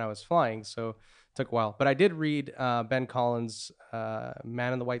read it when I was flying, so it took a while. But I did read Ben Collins'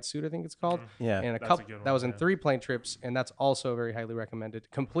 Man in the White Suit, I think it's called. Yeah. And That's a couple good one, that was in yeah. 3 plane trips, and that's also very highly recommended.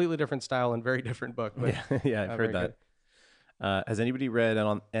 Completely different style and very different book. But Yeah, I've heard very that. Has anybody read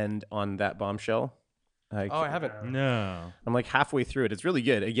on that bombshell? Oh, I haven't. No. I'm like halfway through it. It's really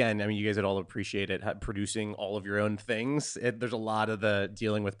good. Again, I mean, you guys would all appreciate it. Producing all of your own things. There's a lot of the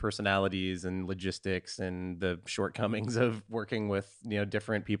dealing with personalities and logistics and the shortcomings of working with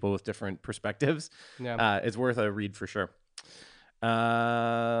different people with different perspectives. Yeah. It's worth a read for sure.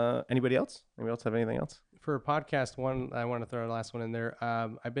 Anybody else? Anybody else have anything else? For podcast one, I want to throw the last one in there.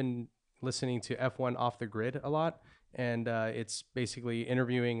 I've been listening to F1 Off the Grid a lot, and it's basically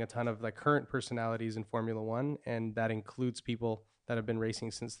interviewing a ton of like current personalities in Formula One, and that includes people that have been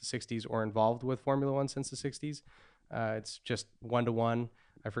racing since the 60s or involved with Formula One since the 60s. It's just 1-to-1.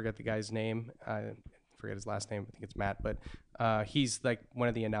 I forget the guy's name. I forget his last name. I think it's Matt, but he's like one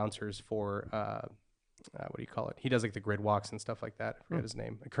of the announcers for what do you call it? He does like the grid walks and stuff like that. I forget his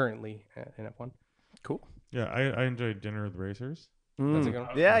name. Currently in F1. Cool. Yeah, I enjoyed Dinner with Racers. That's a good one.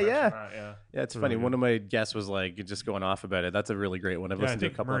 I was Yeah, gonna yeah. mention that, yeah. Yeah, it's Really funny. good. One of my guests was like just going off about it. That's a really great one. I've Yeah, I listened to a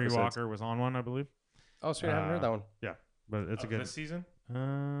think couple Murray episodes. Walker was on one, I believe. Oh, sweet. I haven't heard that one. Yeah, but it's a good. This season?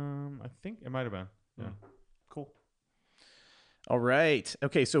 I think it might have been. Yeah. Cool. All right.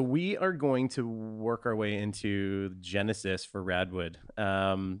 Okay, so we are going to work our way into Genesis for Radwood.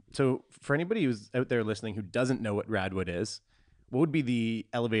 So for anybody who's out there listening who doesn't know what Radwood is, what would be the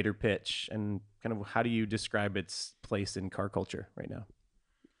elevator pitch and kind of how do you describe its place in car culture right now?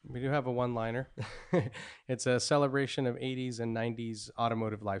 We do have a one-liner. It's a celebration of 80s and 90s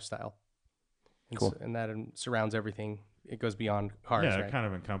automotive lifestyle. And Cool. And that surrounds everything. It goes beyond cars, Yeah, right? it kind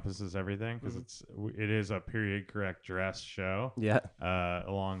of encompasses everything because it is a period correct dress show. Yeah.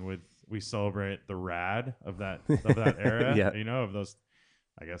 Along with we celebrate the rad of that era. Yeah. Of those,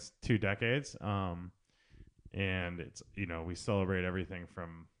 I guess 2 decades. And it's we celebrate everything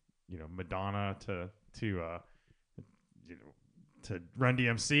from Madonna to Run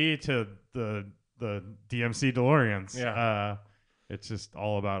DMC to the DMC DeLoreans. Yeah. It's just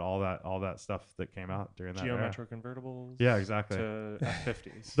all about all that stuff that came out during that era. Geometric convertibles. Yeah, exactly. To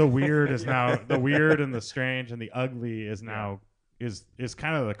F50s. The weird is now the weird and the strange and the ugly is now is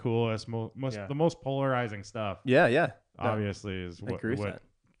kind of the coolest, the most polarizing stuff. Yeah, yeah. No, Obviously, is I agree with what that.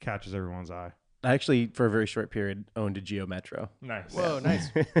 catches everyone's eye. I actually, for a very short period, owned a Geo Metro. Nice. Whoa, nice.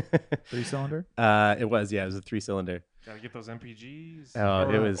 3-cylinder? It was 3-cylinder. Gotta get those MPGs. Oh,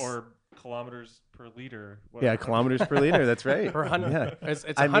 or, it was- or kilometers per liter. Yeah, whatever. kilometers per liter. That's right. Per 100. Yeah. It's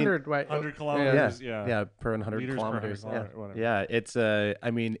I mean, 100, right? 100 kilometers. Yeah. Yeah, per 100 Liters per kilometers. 100 kilometer, whatever. Yeah, it's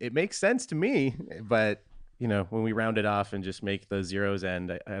I mean, it makes sense to me, but when we round it off and just make the zeros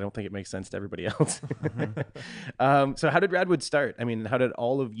end, I don't think it makes sense to everybody else. So how did Radwood start? I mean, how did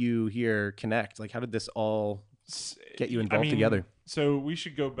all of you here connect? Like, how did this all get you involved together? So we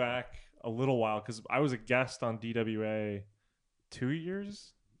should go back a little while because I was a guest on DWA 3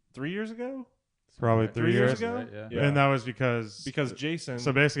 years ago. Probably 3 years ago. Yeah. And that was because Jason.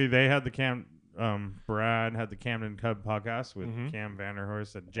 So basically, they had Brad had the Camden Cub podcast with Mhm. Cam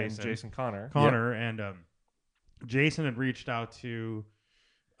Vanderhorst and and Jason Connor. and Jason had reached out to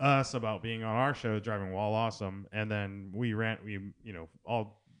us about being on our show, Driving Wall Awesome, and then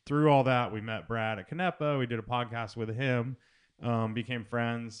all through all that, we met Brad at Canepa. We did a podcast with him, became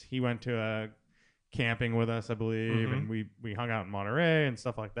friends. He went to camping with us, I believe, Mhm. and we hung out in Monterey and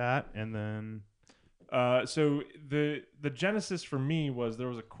stuff like that, and then. So the genesis for me was there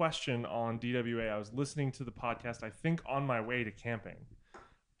was a question on DWA. I was listening to the podcast, I think on my way to camping.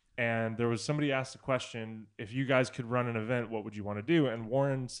 And there was somebody asked a question, if you guys could run an event, what would you want to do? And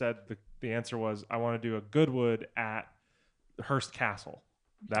Warren said the answer was, I want to do a Goodwood at Hearst Castle.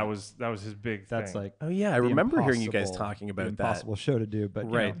 That was his big That's thing. like Oh yeah, I the remember hearing you guys impossible- talking the about that. impossible show to do, but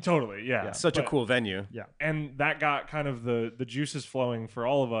Right. Totally, yeah. Such a But- cool venue. And that got kind of the juices flowing for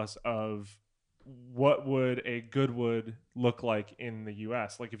all of us of what would a Goodwood look like in the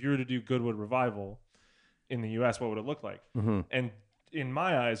U.S. Like if you were to do Goodwood Revival in the U.S., what would it look like? Mm-hmm. And in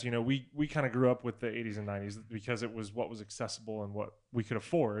my eyes, we kind of grew up with the 80s and 90s because it was what was accessible and what we could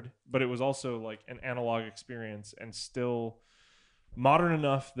afford, but it was also like an analog experience and still modern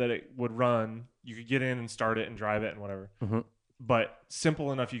enough that it would run. You could get in and start it and drive it and whatever, Mhm. but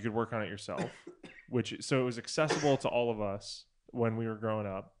simple enough you could work on it yourself, so it was accessible to all of us when we were growing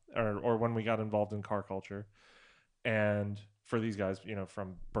up or when we got involved in car culture. And for these guys,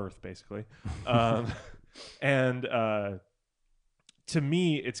 from birth, basically. to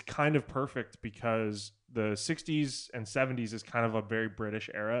me, it's kind of perfect because the 60s and 70s is kind of a very British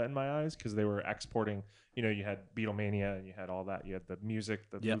era in my eyes because they were exporting, you know, you had Beatlemania and you had all that. You had the music,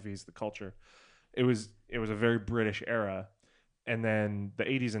 the movies, the culture. It was a very British era. And then the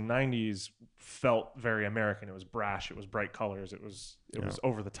 80s and 90s felt very American. It was brash. It was bright colors. It was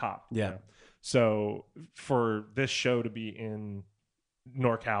over the top. Yeah. You know? So for this show to be in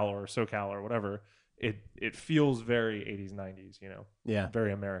NorCal or SoCal or whatever, it feels very 80s, 90s, you know? Yeah.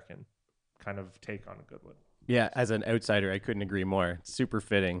 Very American kind of take on Goodwood. Yeah, as an outsider, I couldn't agree more. It's super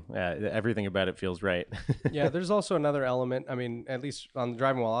fitting. Everything about it feels right. Yeah, there's also another element. I mean, at least on the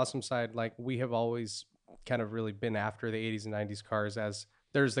Driving While Awesome side, like we have always kind of really been after the 80s and 90s cars as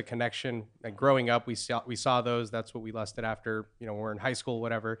there's the connection. Like growing up, we saw those. That's what we lusted after, you know, we're in high school,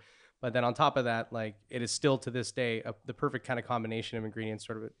 whatever. But then on top of that, like it is still to this day the perfect kind of combination of ingredients.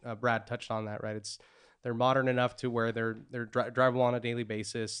 Sort of Brad touched on that, right? They're modern enough to where they're drivable on a daily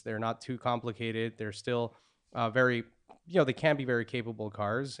basis. They're not too complicated. They're still very, you know, they can be very capable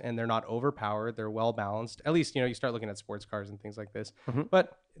cars, and they're not overpowered. They're well balanced. At least, you know, you start looking at sports cars and things like this,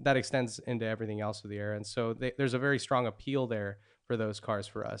 but that extends into everything else of the era. And so there's a very strong appeal there for those cars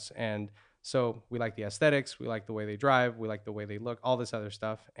for us. And so we like the aesthetics, we like the way they drive, we like the way they look, all this other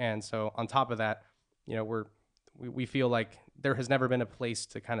stuff. And so on top of that, you know, we feel like there has never been a place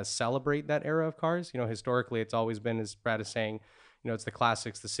to kind of celebrate that era of cars. You know, historically, it's always been, as Brad is saying, you know, it's the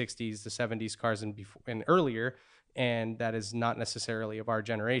classics, the 60s, the 70s cars and earlier, and that is not necessarily of our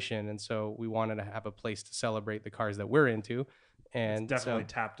generation. And so we wanted to have a place to celebrate the cars that we're into. And it's definitely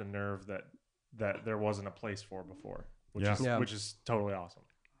tapped a nerve that there wasn't a place for before, which is totally awesome.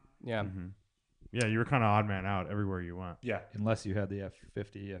 Yeah. Mm-hmm. Yeah, you were kind of odd man out everywhere you went. Yeah. Unless you had the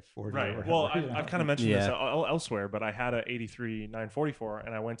F50, F40. Right. Well, I've kind of mentioned this elsewhere, but I had a 83 944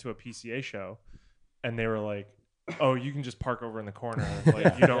 and I went to a PCA show and they were like, oh, you can just park over in the corner.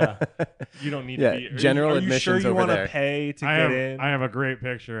 Like you don't need to be general are admissions you sure you over there. Pay to get in? I have a great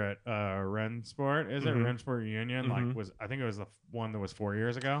picture at Rensport. Is it Rensport Union? Like I think it was the one that was 4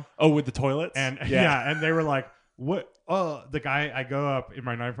 years ago. Oh, with the toilets? And and they were like, what? Oh, the guy, I go up in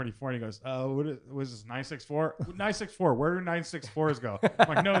my 944 and he goes, what was this 964? 964. Where do 964s go? I'm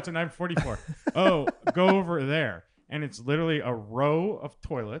like, no, it's a 944. Oh, go over there. And it's literally a row of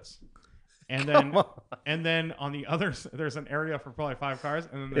toilets. And then on the other, there's an area for probably 5 cars,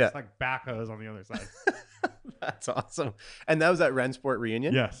 and then there's like backhoes on the other side. That's awesome. And that was at Rensport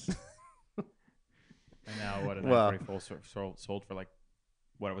Reunion? Yes. And now what? A 944 sold for like,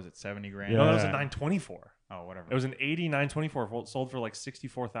 what was it? 70 grand. No, that was a 924. Oh, whatever. It was an 80 924 sold for like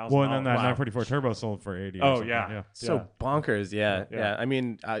 $64,000. Well, and then that 944 Turbo sold for 80. Oh yeah. So bonkers. Yeah. I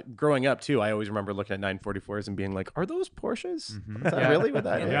mean, growing up too, I always remember looking at 944s and being like, are those Porsches? Mm-hmm. Is that really what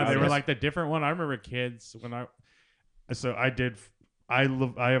that is? Yeah, they were like the different one. I remember kids when I have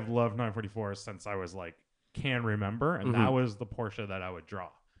loved 944s since I was like, can remember. And that was the Porsche that I would draw.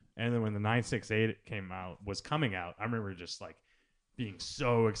 And then when the 968 was coming out, I remember just like being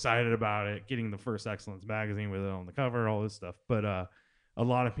so excited about it, getting the first Excellence magazine with it on the cover, all this stuff. But a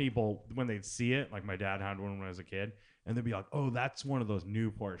lot of people, when they'd see it, like my dad had one when I was a kid, and they'd be like, oh, that's one of those new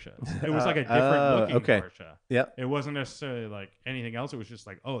Porsches. It was like a different looking Porsche. Yeah. It wasn't necessarily like anything else. It was just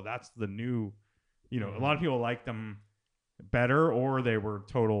like, oh, that's the new, you know, a lot of people liked them better, or they were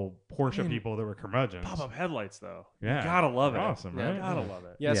total Porsche people that were curmudgeons. Pop-up headlights, though. Yeah. You gotta love it. Awesome, right? You gotta love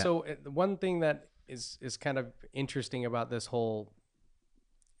it. Yeah. So one thing that is kind of interesting about this whole,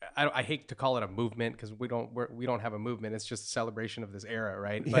 I hate to call it a movement because we don't have a movement. It's just a celebration of this era,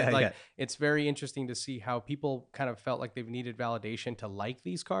 right? But it's very interesting to see how people kind of felt like they've needed validation to like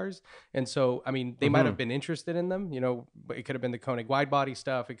these cars. And so, I mean, they might have been interested in them, you know, but it could have been the Koenig wide body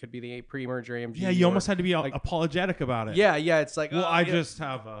stuff. It could be the pre-merger AMG. Yeah, you almost had to be apologetic about it. Yeah. It's like, well, I just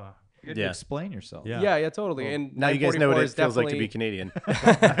have a... You had to explain yourself. Yeah, totally. Well, and now you guys know what it feels like to be Canadian.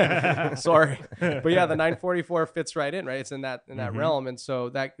 Sorry, but yeah, the 944 fits right in, right? It's in that realm, and so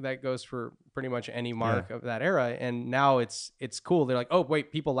that goes for pretty much any mark of that era. And now it's cool. They're like, oh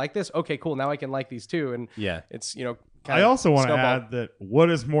wait, people like this. Okay, cool. Now I can like these too. And it's I also want to add that what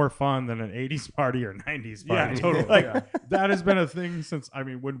is more fun than an 80s party or 90s party? Yeah, totally. Like that has been a thing since, I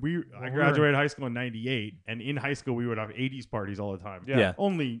mean, I graduated high school in 98, and in high school we would have 80s parties all the time. Yeah.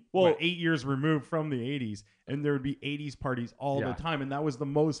 Only 8 years removed from the 80s, and there would be 80s parties all the time, and that was the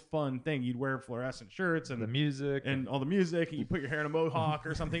most fun thing. You'd wear fluorescent shirts and the music and all the music, and you put your hair in a mohawk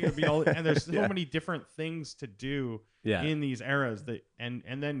or something. It'd be all, and there's so many different things to do in these eras that, and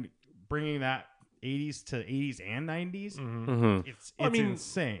then bringing that 80s to 80s and 90s. Mhm. It's I mean,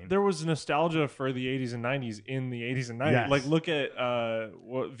 insane. There was nostalgia for the 80s and 90s in the 80s and 90s. Yes. Like, look at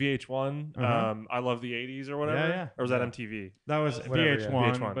what VH1. I love the 80s or whatever. Yeah. Or was that MTV? That was Whatever,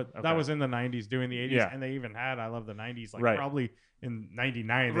 VH1, VH1, but okay. that was in the 90s doing the 80s, Yeah. and they even had I Love the 90s, like Right. probably in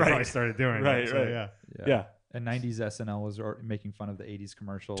 99 they Right. probably started doing Right, it. So, right. yeah. Yeah. And 90s SNL was making fun of the 80s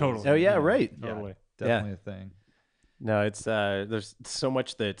commercials. Totally. Oh, yeah, right. Yeah, Totally. definitely a thing. No, it's there's so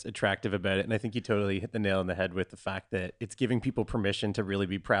much that's attractive about it, and I think you totally hit the nail on the head with the fact that it's giving people permission to really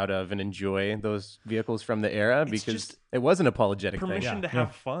be proud of and enjoy those vehicles from the era It's because just it was an apologetic thing. Permission to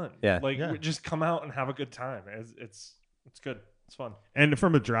have fun. Yeah. Like, Yeah. just come out and have a good time. It's good. It's fun. And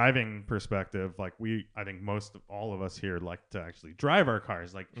from a driving perspective, like I think all of us here like to actually drive our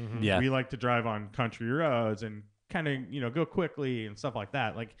cars. Like Yeah. we like to drive on country roads and kind of, go quickly and stuff like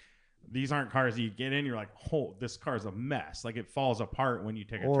that. Like these aren't cars that you get in, you're like, oh, this car's a mess. Like it falls apart when you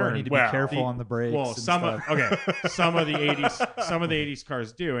take a Or turn. I need to be Well, careful on the brakes. Well, and some stuff. some of the 80s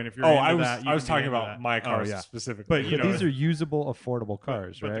cars do, and if you're Oh, into I was that, you I was can be talking into about that. my cars Oh, yeah. specifically. But you But know, these are usable, affordable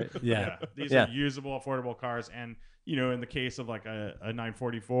cars, but right? Yeah. These Yeah. are usable, affordable cars, and in the case of like a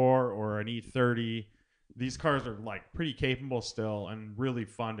 944 or an E30, these cars are like pretty capable still and really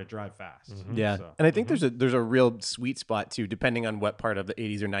fun to drive fast. Yeah, So, and I think there's a real sweet spot too, depending on what part of the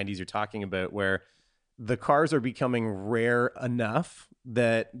 80s or 90s you're talking about, where the cars are becoming rare enough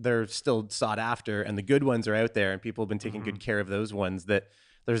that they're still sought after, and the good ones are out there, and people have been taking good care of those ones. That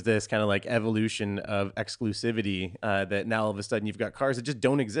there's this kind of like evolution of exclusivity that now all of a sudden you've got cars that just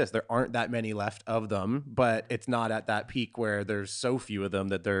don't exist. There aren't that many left of them, but it's not at that peak where there's so few of them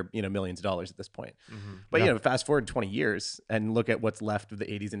that they're millions of dollars at this point. But fast forward 20 years and look at what's left of the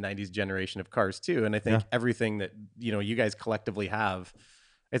 80s and 90s generation of cars too, and I think everything that you guys collectively have,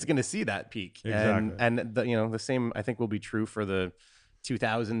 it's going to see that peak. Exactly. And the same I think will be true for the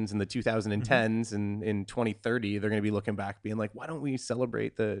 2000s and the 2010s, and in 2030 they're going to be looking back being like, why don't we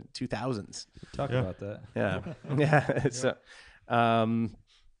celebrate the 2000s? Talk about that. Yeah. So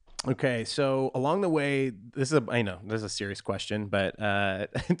okay, so along the way, I know this is a serious question, but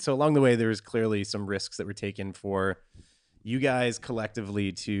so along the way there's clearly some risks that were taken for you guys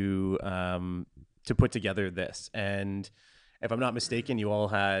collectively to put together this. And if I'm not mistaken, you all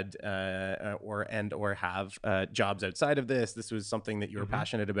had or have jobs outside of this. This was something that you were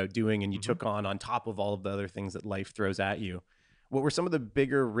passionate about doing, and you took on top of all of the other things that life throws at you. What were some of the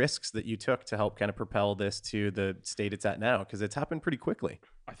bigger risks that you took to help kind of propel this to the state it's at now? Because it's happened pretty quickly.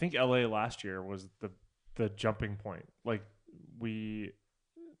 I think LA last year was the jumping point. Like we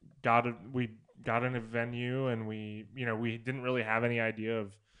got in a venue, and we didn't really have any idea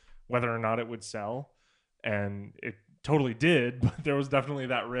of whether or not it would sell, and it totally did. But there was definitely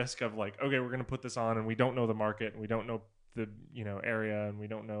that risk of like, okay, we're going to put this on, and we don't know the market, and we don't know the area, and we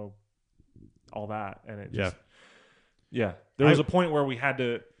don't know all that, and it just there was a point where we had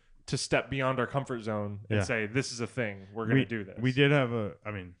to step beyond our comfort zone and say, this is a thing, we're going to do this. We did have a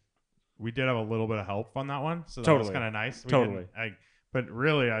little bit of help on that one, so that was kind of nice. But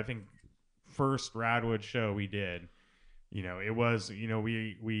really, I think first Radwood show we did, it was,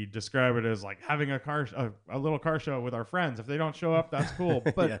 we describe it as like having a little car show with our friends. If they don't show up, that's cool.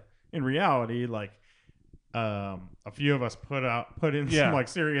 But in reality, like a few of us put in some like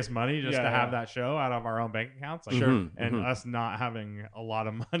serious money just to have that show out of our own bank accounts. Like, and us not having a lot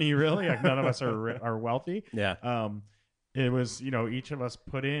of money, really, like none of us are wealthy. Yeah. It was, each of us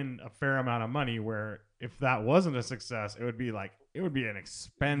put in a fair amount of money, where if that wasn't a success, it would be an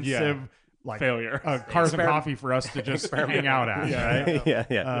expensive like failure, cars and coffee for us to just hang out at. Right?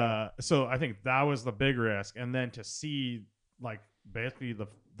 Yeah. So I think that was the big risk. And then to see like basically the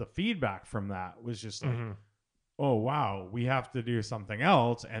feedback from that was just like, oh wow, we have to do something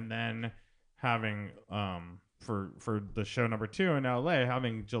else. And then having for the show number 2 in LA,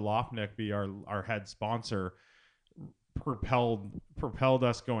 having Jalopnik be our head sponsor propelled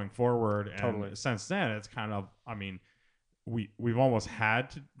us going forward. And since then it's kind of, we've almost had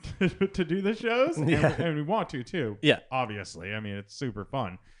to do the shows, and we want to too. Yeah, obviously. It's super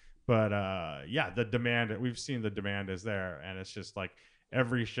fun, but the demand, we've seen the demand is there, and it's just like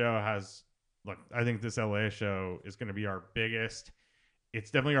every show has. Look, I think this LA show is going to be our biggest. It's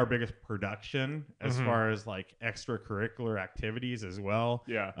definitely our biggest production as far as like extracurricular activities as well.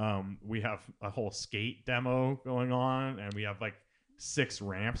 Yeah. We have a whole skate demo going on, and we have like 6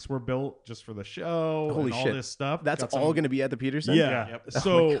 ramps were built just for the show. Holy and all shit. this stuff. That's all going to be at the Peterson? Yeah. Yep.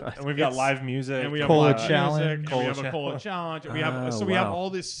 So and we've got live music, and we have Cola live challenge. music, and we have a cola challenge. And we have we have all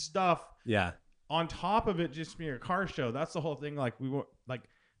this stuff. Yeah. On top of it just being a car show. That's the whole thing. Like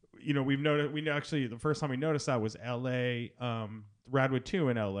we've noticed. Actually the first time we noticed that was LA. Radwood 2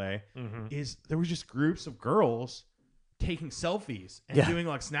 in LA is there was just groups of girls taking selfies and Yeah. doing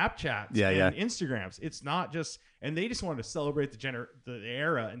like Snapchats Yeah, and yeah. Instagrams. It's not just, and they just wanted to celebrate the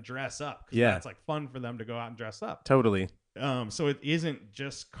era and dress up. 'Cause Yeah. that's like fun for them to go out and dress up. Totally. So it isn't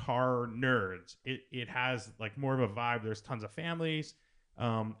just car nerds. It has like more of a vibe. There's tons of families.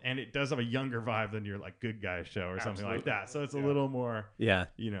 And it does have a younger vibe than your like Good Guys show or something like that. So it's a little more, Yeah.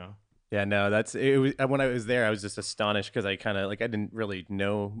 you know. Yeah, no, it was, when I was there, I was just astonished because I kind of like, I didn't really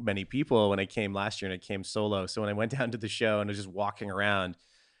know many people when I came last year and I came solo. So when I went down to the show and I was just walking around,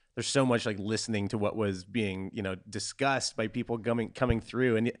 there's so much like listening to what was being, discussed by people coming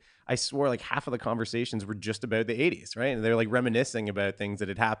through. And I swore like half of the conversations were just about the 80s, right? And they're like reminiscing about things that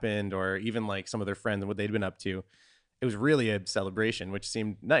had happened or even like some of their friends and what they'd been up to. It was really a celebration, which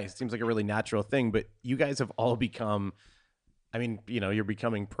seemed nice. It seems like a really natural thing, but you guys have all become, I mean, you're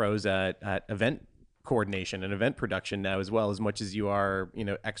becoming pros at event coordination and event production now as well, as much as you are,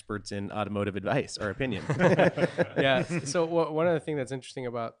 experts in automotive advice or opinion. Yeah. So one of the things that's interesting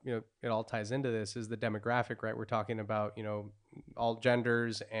about, it all ties into this is the demographic, right? We're talking about, all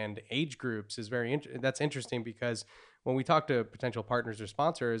genders and age groups is that's interesting because when we talk to potential partners or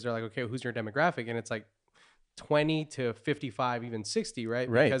sponsors, they're like, okay, who's your demographic? And it's like 20 to 55, even 60, right?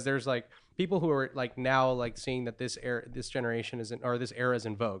 Right. Because there's like people who are like now like seeing that this generation this era is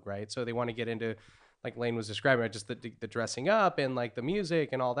in vogue, right? So they want to get into, like Lane was describing, right? Just the dressing up and like the music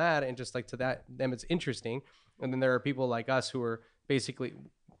and all that, and just like to them it's interesting. And then there are people like us who are basically,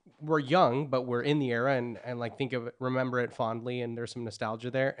 we're young, but we're in the era and like remember it fondly, and there's some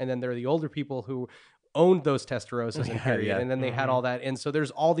nostalgia there. And then there are the older people who owned those Testarossas and period, yeah. and then they had all that, and so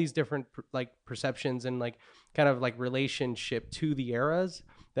there's all these different like perceptions and like kind of like relationship to the eras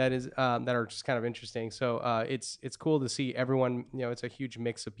that are just kind of interesting. So it's cool to see everyone. It's a huge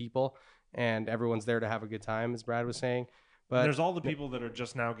mix of people, and everyone's there to have a good time, as Brad was saying. But there's all the people that are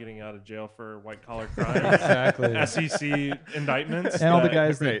just now getting out of jail for white collar crimes, exactly. SEC indictments, And all the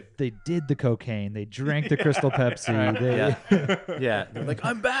guys that they did the cocaine, they drank the Crystal Pepsi. Yeah. They're like,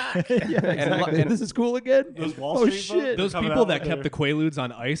 I'm back. Yeah, exactly. This is cool again. Those Wall Oh Street shit! Those coming people out that with kept the Quaaludes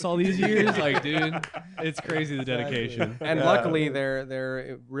on ice all these years, like, dude, it's crazy the dedication. And luckily,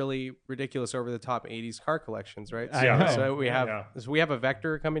 they're really ridiculous, over the top '80s car collections, right? I know. So we have a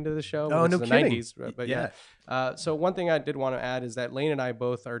Vector coming to the show. Oh, which no is the kidding. 90s, but yeah. So one thing I did want to add is that Lane and I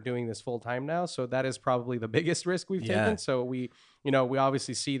both are doing this full time now, so that is probably the biggest risk we've taken. So we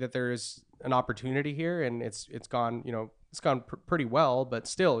obviously see that there is an opportunity here, and it's gone pretty well, but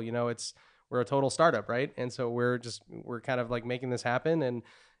still, we're a total startup, right? And so we're kind of like making this happen,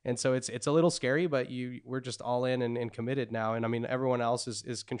 and so it's a little scary, but we're just all in and committed now. And I mean, everyone else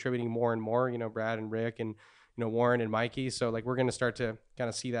is contributing more and more, Brad and Rick and Warren and Mikey. So like we're going to start to kind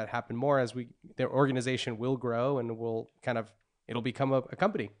of see that happen more as the organization will grow, and it'll become a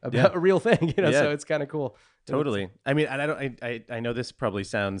company, a real thing, so it's kind of cool. Totally. I mean, and I know this probably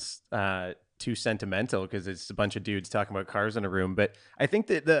sounds too sentimental because it's a bunch of dudes talking about cars in a room, but I think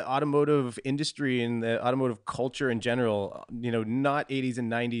that the automotive industry and the automotive culture in general, not 80s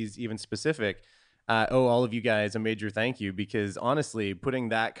and 90s even specific, owe all of you guys a major thank you, because honestly, putting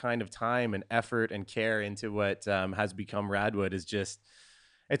that kind of time and effort and care into what has become Radwood is just,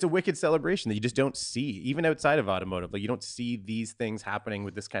 it's a wicked celebration that you just don't see, even outside of automotive. Like, you don't see these things happening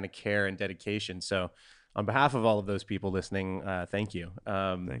with this kind of care and dedication. So on behalf of all of those people listening, thank you.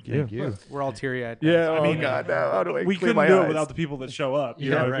 Thank you. We're all teary-eyed. Yeah. I mean, God, now how do I we clear couldn't my do eyes? it without the people that show up.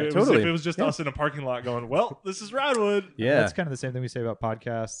 Yeah, if right. it Totally. Was, if it was just us in a parking lot going, well, this is Radwood. Yeah. That's kind of the same thing we say about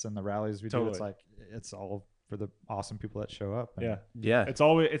podcasts and the rallies we do. Totally. It's like, it's all for the awesome people that show up. And Yeah. Yeah.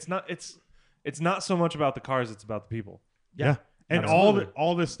 It's not so much about the cars, it's about the people. Yeah. And Absolutely.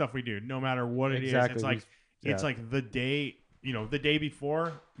 all this stuff we do, no matter what it is, Exactly. it's like the day, the day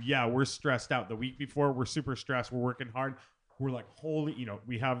before, we're stressed out. The week before, we're super stressed. We're working hard. We're like, holy,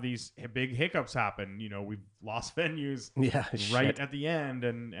 we have these big hiccups happen. We've lost venues right at the end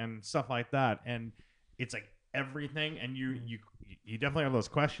and stuff like that. And it's like everything. And you definitely have those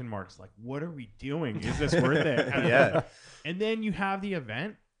question marks. Like, what are we doing? Is this worth it? Yeah. And then you have the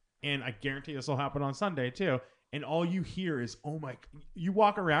event, and I guarantee this will happen on Sunday too. And all you hear is, you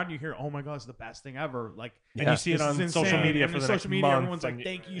walk around, you hear, oh my God, it's the best thing ever. Like, And you see it this on is social insane. media And for on the social next media, month, everyone's like, and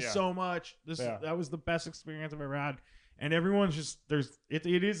thank you yeah. so much. That was the best experience I've ever had. And everyone's just, it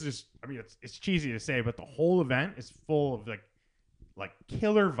is just, I mean, it's cheesy to say, but the whole event is full of like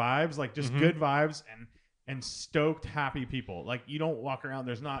killer vibes, like just good vibes and stoked, happy people. Like, you don't walk around,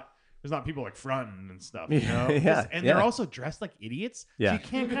 there's not people like fronting and stuff, Yeah. And they're also dressed like idiots. Yeah. So you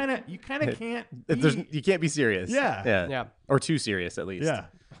kind of can't. You can't be serious. Yeah. Yeah. Or too serious, at least. Yeah.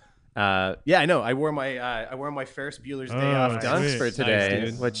 Yeah, I know. I wore my Ferris Bueller's Day Off dunks sweet. for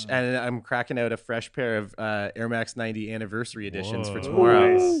today, Nice, dude. and I'm cracking out a fresh pair of Air Max 90 anniversary editions for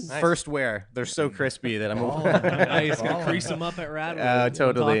tomorrow. Nice. First wear. They're so crispy that I'm. Nice. Gonna crease them up at Radwood.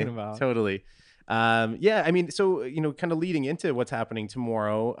 Totally. Yeah, I mean, so kind of leading into what's happening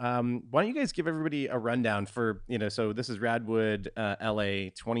tomorrow. Why don't you guys give everybody a rundown for So this is Radwood LA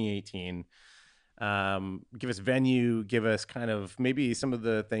 2018. Give us venue, give us kind of maybe some of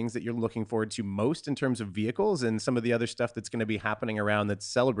the things that you're looking forward to most in terms of vehicles and some of the other stuff that's going to be happening around that's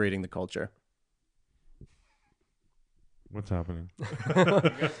celebrating the culture. What's happening?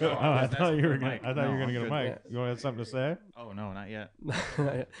 I thought you were going to get a mic. You want to have something to say? Oh no, not yet.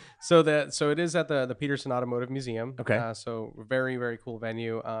 So it is at the Peterson Automotive Museum. Okay. So very, very cool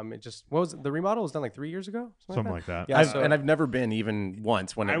venue. The remodel was done like 3 years ago? Something like that. Yeah. I've never been even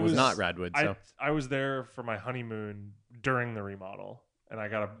once when it was not Radwood. So I was there for my honeymoon during the remodel, and I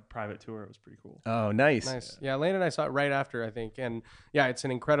got a private tour. It was pretty cool. Oh, nice. Nice. Yeah, Lane and I saw it right after, I think. And yeah, it's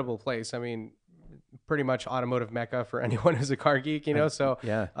an incredible place. I mean, pretty much automotive mecca for anyone who's a car geek, So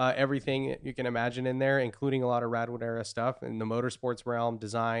yeah. Everything you can imagine in there, including a lot of Radwood era stuff in the motorsports realm,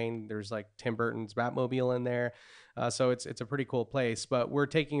 design. There's like Tim Burton's Batmobile in there. So it's a pretty cool place. But we're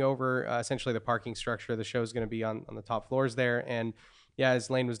taking over essentially the parking structure. The show is going to be on the top floors there. And yeah, as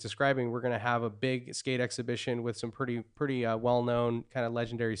Lane was describing, we're going to have a big skate exhibition with some pretty well-known kind of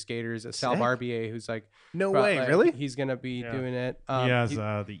legendary skaters. Sal Sick. Barbier, who's like... No way, really? He's going to be doing it. He has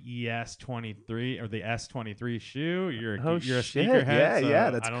the ES23 or the S23 shoe. You're a shit. sneakerhead. Yeah,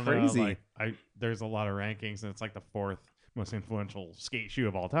 so that's I don't crazy. Know, there's a lot of rankings, and it's like the 4th most influential skate shoe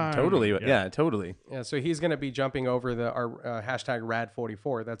of all time. Totally. Yeah, totally. Yeah, so he's going to be jumping over our hashtag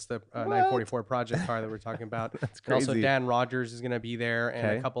Rad44. That's the 944 project car that we're talking about. That's And also, crazy. Dan Rogers is going to be there, and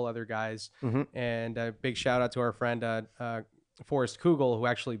Okay. a couple other guys. Mhm. And a big shout out to our friend Forrest Kugel, who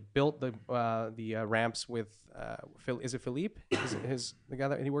actually built the ramps with is it Philippe? Is the guy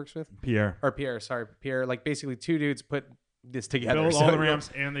that he works with? Pierre. Or Pierre? Sorry, Pierre. Like basically two dudes put this together. Built So- all the ramps,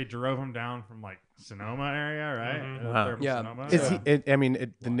 and they drove him down from like Sonoma area, right? Mhm. Up Wow. there from Yeah. Sonoma. Is So-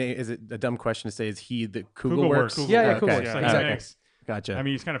 the name? Is it a dumb question to say? Is he the Kugel Kugelworks? Works. Yeah, Okay. Kugelworks. So he Exactly. makes- Gotcha. I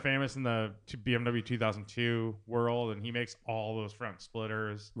mean, he's kind of famous in the BMW 2002 world, and he makes all those front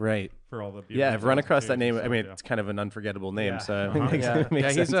splitters right. for all the. Yeah, I've run across that name. I mean, yeah. it's kind of an unforgettable name, Yeah. so Uh-huh. it makes, Yeah, it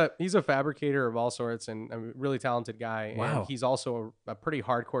makes sense. he's a fabricator of all sorts and a really talented guy. Wow. And he's also a pretty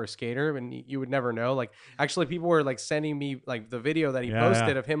hardcore skater, and you would never know. Like, actually, people were like sending me like the video that he Yeah, posted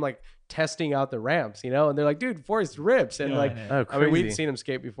yeah. of him like testing out the ramps, and they're like, "Dude, Forrest rips," and like, Oh, I mean, we'd crazy. seen him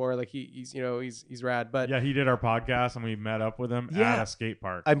skate before. Like he's rad, but Yeah, he did our podcast, and we met up with him Yeah. at a skate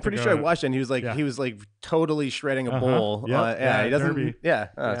park. I'm to pretty go sure I to- watched it. And he was like totally shredding a bowl. Yep. Yeah, he doesn't. Derby. Yeah,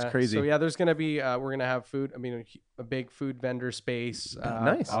 oh, it's yeah. crazy. So yeah, there's gonna be we're gonna have food. I mean, a big food vendor space.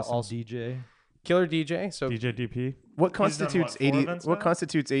 Nice. Awesome Also, DJ. killer DJ. So DJ DP. What He's done, constitutes what, 4 80? events What now?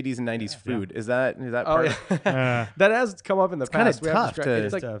 constitutes 80s and 90s food? Is that oh part? yeah, Yeah. that has come up in the kinda past. We have tough descri- to-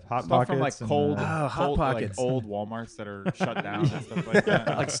 it's like Stuff, Hot Stuff from like Pockets and, cold, Oh, Hot cold like Pockets. old WalMarts that are shut down and stuff like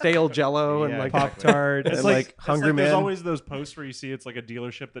that. like stale Jello and Yeah, like Pop Tart. And It's like Hungry There's Man. always those posts where you see it's like a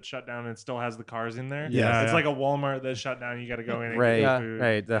dealership that shut down and still has the cars in there. Yeah. It's Yeah. like a Walmart that shut down. You got to go in and Right, get Yeah. food.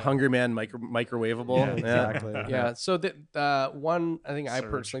 right. The Hungry Man microwavable. Yeah, exactly. yeah. So the one I think I Surge.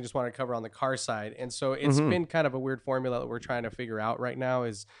 personally just want to cover on the car side, and so it's been kind of a weird formula that we're trying to figure out right now.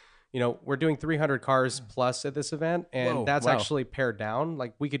 Is we're doing 300 cars plus at this event, and Whoa, that's wow. actually pared down.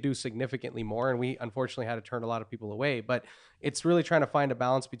 Like we could do significantly more, and we unfortunately had to turn a lot of people away. But it's really trying to find a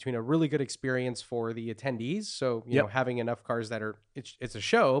balance between a really good experience for the attendees. So you know, having enough cars that are it's a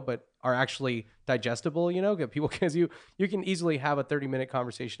show, but are actually digestible. Get people because you can easily have a 30-minute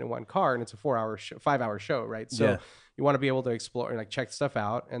conversation in one car, and it's a 5-hour show, right? So. Yeah. You want to be able to explore and like check stuff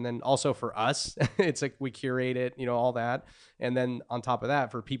out. And then also for us, it's like we curate it, all that. And then on top of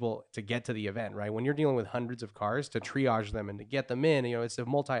that, for people to get to the event, right? When you're dealing with hundreds of cars, to triage them and to get them in, it's a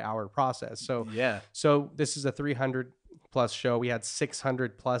multi-hour process. So Yeah. so this is a 300 plus show. We had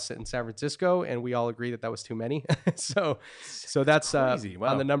 600 plus in San Francisco, and we all agreed that was too many. so that's crazy.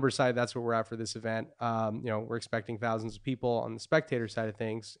 Wow. on the number side. That's where we're at for this event. We're expecting thousands of people on the spectator side of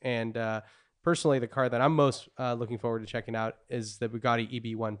things. And personally, the car that I'm most looking forward to checking out is the Bugatti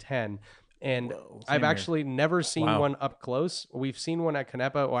EB110. And I've actually never seen one up close. We've seen one at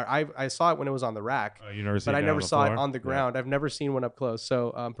Canepa, or I saw it when it was on the rack, You never but I never saw it on the ground. I've never seen one up close,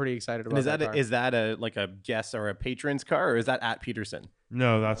 so I'm pretty excited about And that. is that a like a guest or a patron's car, or is that at Peterson?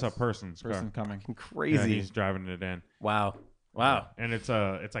 No, that's a person's Person car. coming. Yeah, Crazy. he's driving it in. Wow. And it's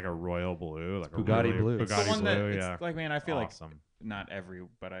like a royal blue, like Bugatti a blue. really It's The Bugatti one that blue. it's Yeah. like, man, I feel Awesome. not every,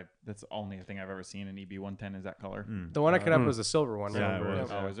 but that's the only thing I've ever seen an EB 110 is that color. The one I could have was the silver one. Yeah, right? it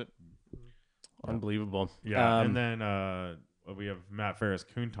was. Oh, is it? Unbelievable. Yeah, and then we have Matt Ferris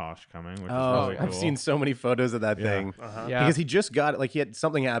Countach coming, which is Oh, really cool. I've seen so many photos of that thing. Yeah. Because he just got it. Like, he had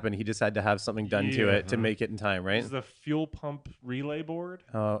something happen. He just had to have something done to it to make it in time, right? Is the fuel pump relay board?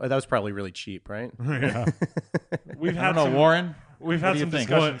 Oh, that was probably really cheap, right? Yeah. We've I had don't know, some, Warren. We've what had do you some think?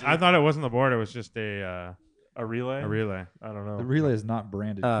 discussions. I thought it wasn't the board. It was just a relay. relay. I don't know. The relay is not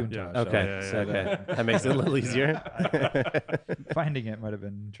branded Countach. yeah, so Okay. yeah, So, yeah. okay. That makes it a little easier. Finding it might have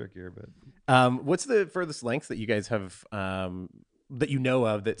been trickier, but What's the furthest length that you guys have, that you know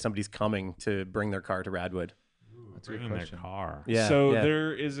of, that somebody's coming to bring their car to Radwood? that's a good Bringing their question. car. Yeah. So yeah.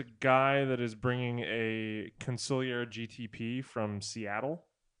 there is a guy that is bringing a Consigliere GTP from Seattle,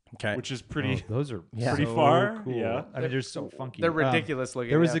 Okay. which is pretty. Oh, those are Pretty so far, cool. yeah. I mean, they're so funky. They're ridiculous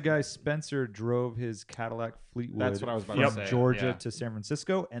looking. There was yeah. a guy, Spencer, drove his Cadillac Fleetwood That's what I was about from to say. Georgia Yeah. to San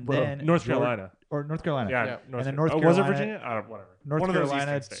Francisco, and Bro, then North Carolina. or North Carolina. Yeah, Yeah. North, And then North was it Carolina- Virginia? Whatever. North One of those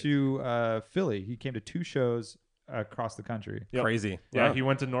Carolina eastern states. to Philly. He came to 2 shows across the country. Yep. Crazy. Yeah, Wow. he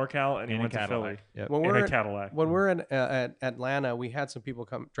went to NorCal and he In a went to Philly. Cadillac. Yep. When In we're a in, Cadillac. when we're in at Atlanta, we had some people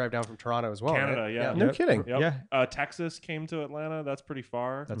drive down from Toronto as well. Canada, right? yeah. No Yep. kidding. Yep. Yeah. Texas came to Atlanta. That's pretty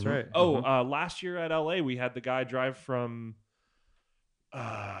far. That's right. Oh, last year at LA, we had the guy drive from,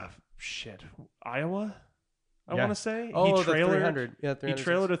 Iowa. I Yeah. want to say. Oh, he the trailered, 300. Yeah, He 300.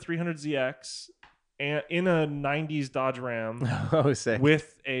 trailered a 300ZX and in a '90s Dodge Ram Oh, sick.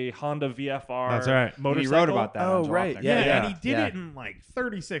 with a Honda VFR. That's right. He Motorcycle. wrote about that. Oh, on Drop right. Deck. Yeah, Yeah, and he did yeah. it in like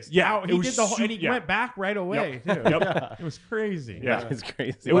 36. Yeah, hours. it He was did the whole, and he yeah. went back right away too. Yep. It was crazy. Yeah. It's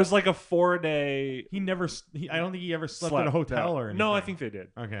crazy. It was like a 4-day. He never. I don't think he ever slept in a hotel or anything. No, I think they did.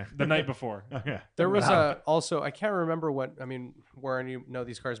 Okay. The night before. Okay. There was also, I can't remember what, I mean, Warren, you know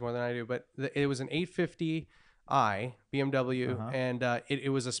these cars more than I do, but it was an 850i BMW, and it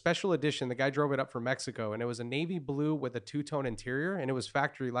was a special edition. The guy drove it up from Mexico, and it was a navy blue with a 2-tone interior, and it was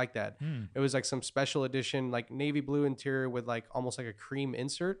factory like that. It was like some special edition, like navy blue interior with like almost like a cream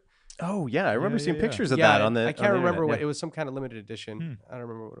insert. Oh, yeah. I remember Yeah, seeing yeah, pictures of Yeah, that on the. I on can't the remember internet, what yeah. it was. Some kind of limited edition. I don't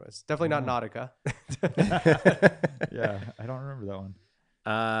remember what it was. Definitely not Nautica. Yeah, I don't remember that one.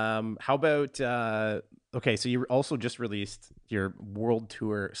 How about okay, so you also just released your world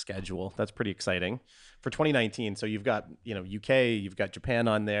tour schedule. That's pretty exciting for 2019. So you've got, UK, you've got Japan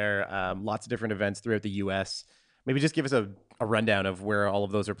on there, lots of different events throughout the US. Maybe just give us a rundown of where all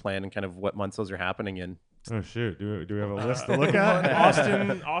of those are planned and kind of what months those are happening in. Oh shoot! Do we have a list to look at?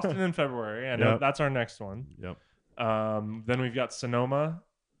 Austin in February. I know Yep. that's our next one. Yep. Then we've got Sonoma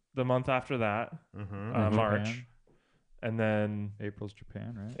the month after that, Mm-hmm. March. Japan. And then April's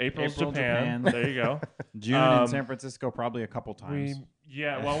Japan, right? April's April, Japan. Japan. There you go. June in San Francisco probably a couple times.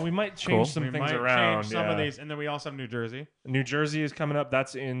 We might change some we things might around. change some of yeah. these, and then we also have New Jersey. New Jersey is coming up.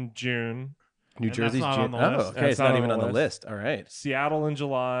 That's in June. New And Jersey's that's not on June. the Oh, list. okay. That's It's not not on even the on the list. list. All right. Seattle in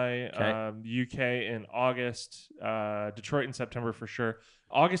July. Okay. UK in August. Detroit in September for sure.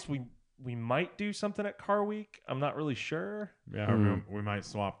 August we might do something at Car Week. I'm not really sure. Yeah, we might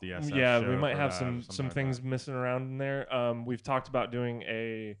swap the SF. Yeah, show we might for have that or some something like things that. missing around in there. We've talked about doing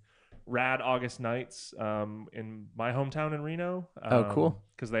a Rad August Nights in my hometown in Reno. Oh, cool.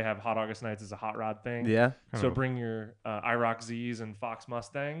 Because they have Hot August Nights as a hot rod thing. Yeah. So bring your IROC Z's and Fox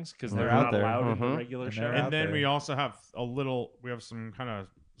Mustangs because they're They're out not there. allowed in Mhm. the regular And show. they're out And then there. we also have we have some kind of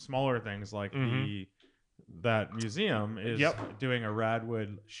smaller things like that museum is doing a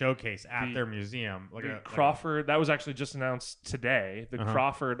Radwood showcase at their museum. Crawford, that was actually just announced today. The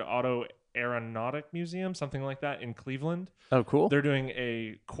Crawford Auto Aeronautic Museum, something like that in Cleveland. Oh, cool. They're doing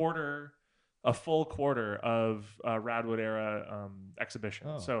a full quarter of Radwood era exhibition.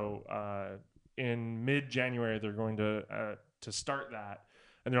 Oh. So in mid-January, they're going to start that,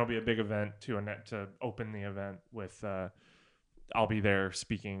 and there'll be a big event to open the event with. I'll be there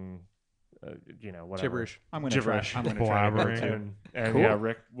speaking. Whatever. Gibberish. I'm going Gibberish. to try to go Blabbering. too. And Cool. yeah,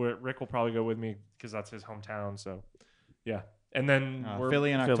 Rick will probably go with me because that's his hometown. So yeah, and then we're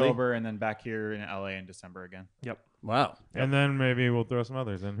Philly in Philly. October, and then back here in LA in December again. Wow. And then maybe we'll throw some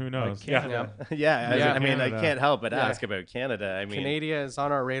others in. Who knows? Yeah. Yeah. I mean, I Canada. can't help but Yeah. ask about Canada. I mean, Canada is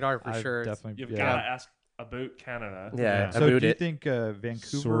on our radar for I've sure. Definitely. you've yeah. got to ask about Canada. yeah, So about do you it. think Vancouver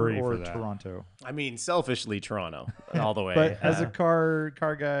Sorry or for that. Toronto? I mean, selfishly, Toronto all the way. But as a car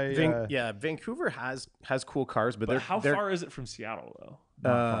guy, Vancouver has cool cars, but But they're how far is it from Seattle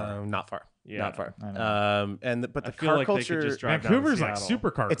though? not far. not far. I know. But the I feel car like they could culture, just drive down to Vancouver's like Seattle.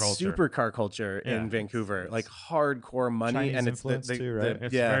 supercar it's culture. super car culture Yeah, in Vancouver, like hardcore money, Chinese and it's the influence too, right?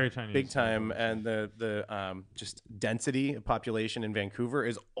 It's yeah, very Chinese big time, influence. and the just density of population in Vancouver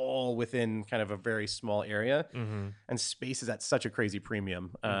is all within kind of a very small area, and space is at such a crazy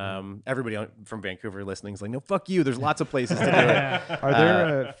premium. Everybody from Vancouver listening is like, no, fuck you. There's lots of places to do it. Are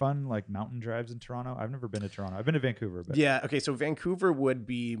there fun like mountain drives in Toronto? I've never been to Toronto. I've been to Vancouver, but Yeah. Okay. So Vancouver would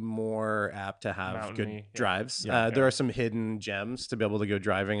be more apt to have Mountainy, good yeah. drives. Yeah, There are some hidden gems to be able to go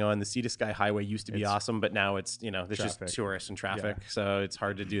driving on. The Sea to Sky Highway used to be awesome, but now it's there's just Traffic. tourists and traffic, so it's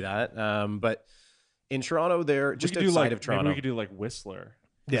hard to do that. But in Toronto, they're just we could outside do of Toronto. Maybe we could do like Whistler.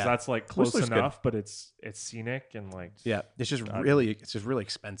 'Cause Yeah. that's like close Whistler's good. enough, but it's scenic and like Yeah, it's just really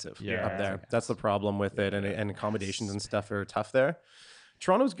expensive Yeah, up there. okay. That's the problem with it, and accommodations and stuff are tough there.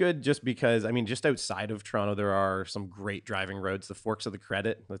 Toronto's good just because, I mean, just outside of Toronto, there are some great driving roads. The Forks of the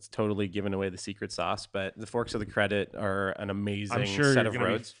Credit, that's totally giving away the secret sauce, but the Forks of the Credit are an amazing I'm sure set you're of gonna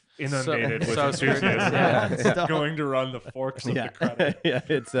roads. be inundated with so enthusiasm. Yeah. Going to run the Forks of Yeah, the Credit. yeah,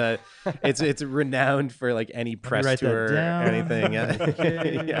 it's renowned for like any press write that tour, down. anything.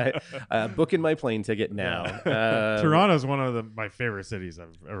 Yeah, booking my plane ticket now. Toronto's one of my favorite cities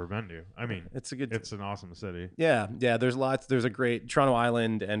I've ever been to. I mean, It's a good. it's an awesome city. Yeah. There's lots. There's a great Toronto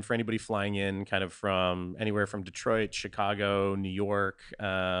Island, and for anybody flying in, kind of from anywhere from Detroit, Chicago, New York,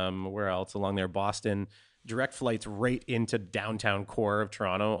 where else along there, Boston. Direct flights right into downtown core of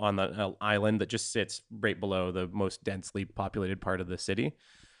Toronto on the island that just sits right below the most densely populated part of the city.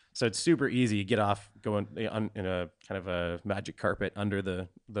 So it's super easy. You get off going in a kind of a magic carpet under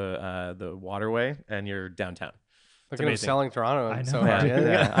the waterway, and you're downtown. Look at him amazing. selling Toronto. I know. So Yeah, hard.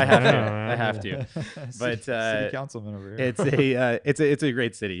 yeah, I have to. I have to. But city councilman over here. it's a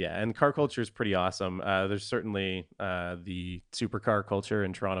great city, yeah, and car culture is pretty awesome. There's certainly the supercar culture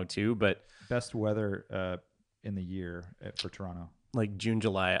in Toronto too, but Best weather in the year for Toronto. like June,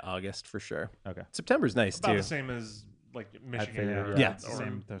 July, August for sure. Okay. September's nice About too. the same as like Michigan. figured, or- yeah. or-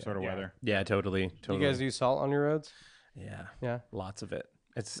 Same sort of yeah. weather. Yeah, totally. You guys use salt on your roads? Yeah, Yeah. lots of it.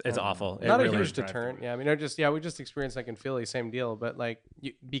 It's awful. It Not really a huge is. deterrent. Yeah, I mean, we just experienced like in Philly, same deal. But like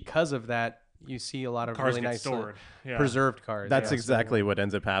because of that, you see a lot of Cars really get nice stored. Yeah. preserved cars. That's yeah. exactly what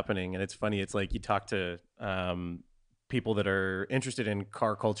ends up happening, and it's funny. It's like you talk to people that are interested in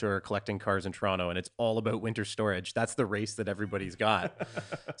car culture or collecting cars in Toronto, and it's all about winter storage. That's the race that everybody's got.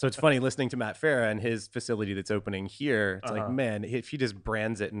 So it's funny listening to Matt Farah and his facility that's opening here. It's like, man, if he just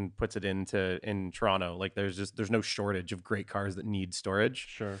brands it and puts it in Toronto, like there's no shortage of great cars that need storage.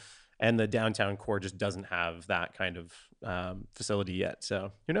 Sure. And the downtown core just doesn't have that kind of facility yet.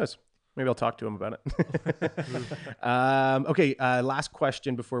 So who knows? Maybe I'll talk to him about it. Okay, last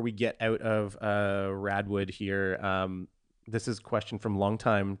question before we get out of Radwood here. This is a question from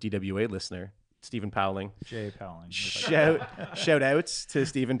longtime DWA listener, Stephen Powling. Jay Powling. Shout outs to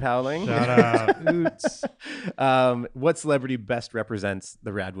Stephen Powling. Shout out. Oots. What celebrity best represents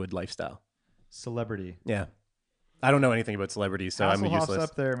the Radwood lifestyle? Celebrity. Yeah. I don't know anything about celebrities, so I'm Hasselhoff's useless.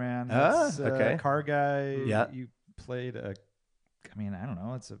 up there, man. Ah, That's, okay. Car guy. Yeah. You played a. I mean, I don't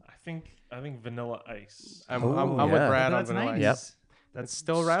know. It's a. I think Vanilla Ice. I'm Oh, with yeah. Brad on That's Vanilla 90s. Ice. Yep. That's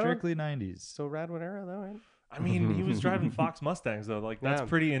still Radwood? strictly 90s. Still Radwood era though, right? I mean, he was driving Fox Mustangs though. Like that's Yeah.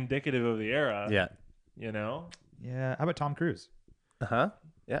 pretty indicative of the era. Yeah. You know. Yeah. How about Tom Cruise? Uh-huh.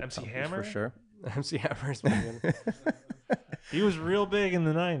 Yeah. MC Tom Cruise Hammer? for sure. MC Hammer's been He was real big in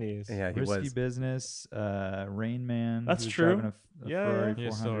the 90s. Yeah, he Risky was. Business. Rain Man. That's he was true. driving a Yeah, Ferrari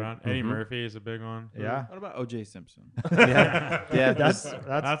He's still 400. around. Eddie Murphy is a big one. Yeah. What about O.J. Simpson? Yeah. Yeah, That's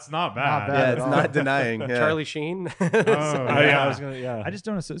That's not bad. bad. yeah, at it's all. not denying. Yeah. Charlie Sheen. Oh, Oh, yeah, I was gonna. Yeah. I just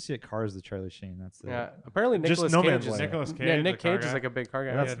don't associate cars with Charlie Sheen. That's the. Yeah, apparently Just Nicolas No Cage Man's is Land. Nicolas Cage. yeah, Nick the car Cage is guy. like a big car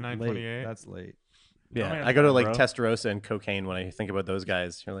guy. Yeah, That's Yeah, late. 928. That's late. Yeah, man's I go to land, like bro. Testarossa and cocaine when I think about those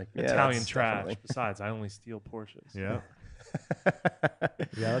guys. You're like, yeah, Italian that's trash. definitely- Besides, I only steal Porsches. Yeah.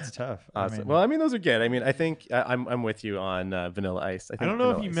 Yeah, that's tough. Awesome. I mean, Well, I mean, those are good. I mean, I think I'm with you on Vanilla Ice. I don't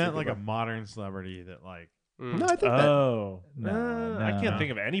know if Vanilla you Ice meant is like a good modern celebrity that like. Mm. No, I think that. Oh. No, I can't no.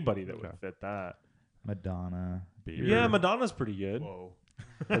 think of anybody that would fit that. Madonna. Beard. Yeah, Madonna's pretty good. Whoa.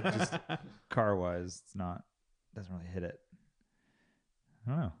 But just car wise, it's not. Doesn't really hit it. I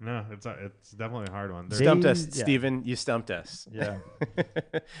don't know. No, it's definitely a hard one. There's- Stumped They- us, yeah. Steven. You stumped us. Yeah.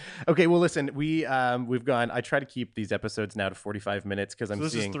 Okay, well, listen, we've gone. I try to keep these episodes now to 45 minutes because I'm So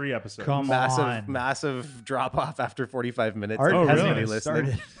this is seeing 3 episodes. Come on. massive drop off after 45 minutes. Art of hasn't everybody even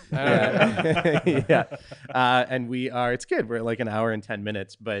listening. started. Yeah, and we are. It's good. We're at like an hour and 10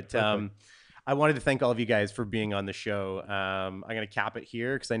 minutes, but I wanted to thank all of you guys for being on the show. I'm going to cap it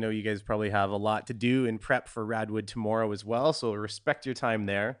here because I know you guys probably have a lot to do in prep for Radwood tomorrow as well. So respect your time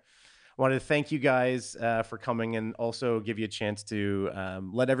there. wanted to thank you guys for coming and also give you a chance to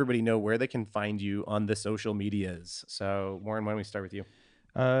let everybody know where they can find you on the social medias. So, Warren, why don't we start with you?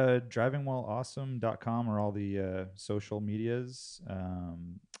 Drivingwhileawesome.com are all the social medias.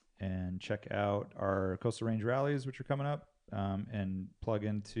 And check out our Coastal Range rallies, which are coming up. And plug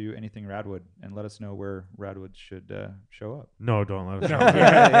into anything Radwood and let us know where Radwood should show up. No, don't let us know.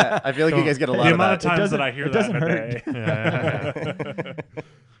 Yeah. I feel like you guys get a lot The of amount of that. times that I hear it that in doesn't a hurt. day.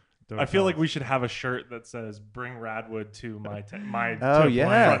 Don't I feel tell like us. we should have a shirt that says "Bring Radwood to my my." Oh, to yeah.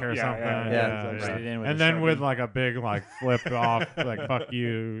 my or yeah, something. yeah, Yeah. exactly. Write it in with And a then with Sharpie. like a big like flip off, like fuck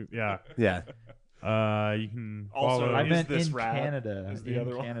you. Yeah. Yeah. You can Also, follow. I Is meant this in rad? Canada. Is the in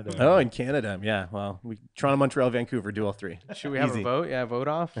other one? Canada. Oh, in Canada. Yeah. Well, Toronto, Montreal, Vancouver, do all three. Should we have Easy. a vote? Yeah, vote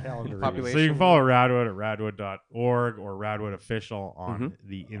off. Calgary. Population. So you can follow Radwood at radwood.org or Radwood Official on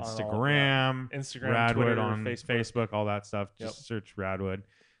the On all, Instagram, Instagram, Radwood Twitter, on Facebook. all that stuff. Yep. Just search Radwood.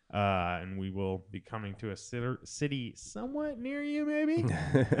 And we will be coming to a city somewhat near you, maybe.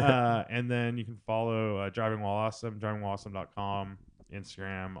 And then you can follow Driving While Awesome, drivingwhileawesome.com,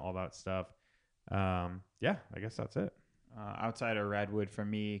 Instagram, all that stuff. Yeah, I guess that's it. Outside of Radwood, for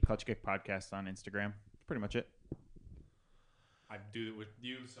me, ClutchKick podcast on Instagram. Pretty much it. I do it with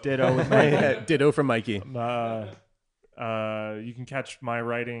you. So. Ditto with Ditto from Mikey. You can catch my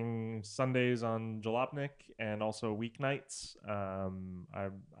writing Sundays on Jalopnik and also weeknights.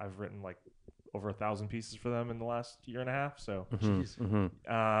 I've written like over 1,000 pieces for them in the last year and a half. So, and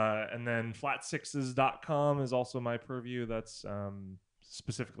then flat6s.com is also my purview. That's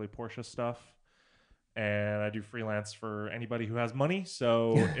specifically Porsche stuff. And I do freelance for anybody who has money.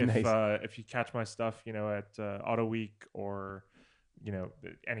 So Nice. if you catch my stuff, at Auto Week or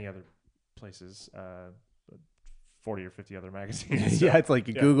any other places, 40 or 50 other magazines. Yeah, it's like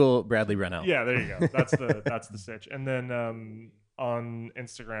Google Bradley Brownell. Yeah, there you go. That's the stitch. And then on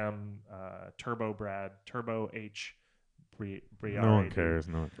Instagram, Turbo Brad, Turbo H. No one cares.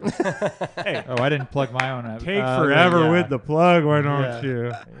 No one cares. Hey, Oh, I didn't plug my own. Take forever yeah. with the plug, why don't Yeah. you?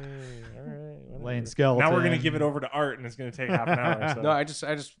 all right. Lane Skelton. Now we're gonna give it over to Art, and it's gonna take half an hour. So. No, I just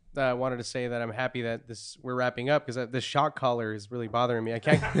wanted to say that I'm happy that we're wrapping up because this shock collar is really bothering me. I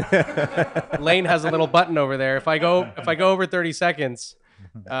can't. Lane has a little button over there. If I go over 30 seconds,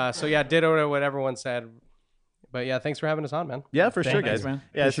 so yeah, ditto to what everyone said. But yeah, thanks for having us on, man. Yeah, for sure, Thanks, guys. man.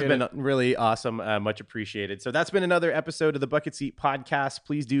 Yeah, this has Appreciate been really awesome. Much appreciated. So that's been another episode of the Bucket Seat Podcast.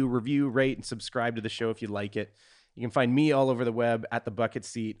 Please do review, rate, and subscribe to the show if you like it. You can find me all over the web at the Bucket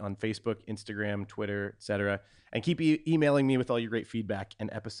Seat on Facebook, Instagram, Twitter, etc. And keep emailing me with all your great feedback and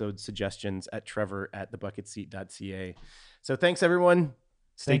episode suggestions at trevor@thebucketseat.ca. So thanks, everyone.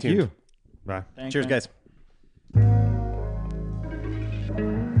 Stay Thank tuned. you. Bye. Thanks, Cheers, man. guys.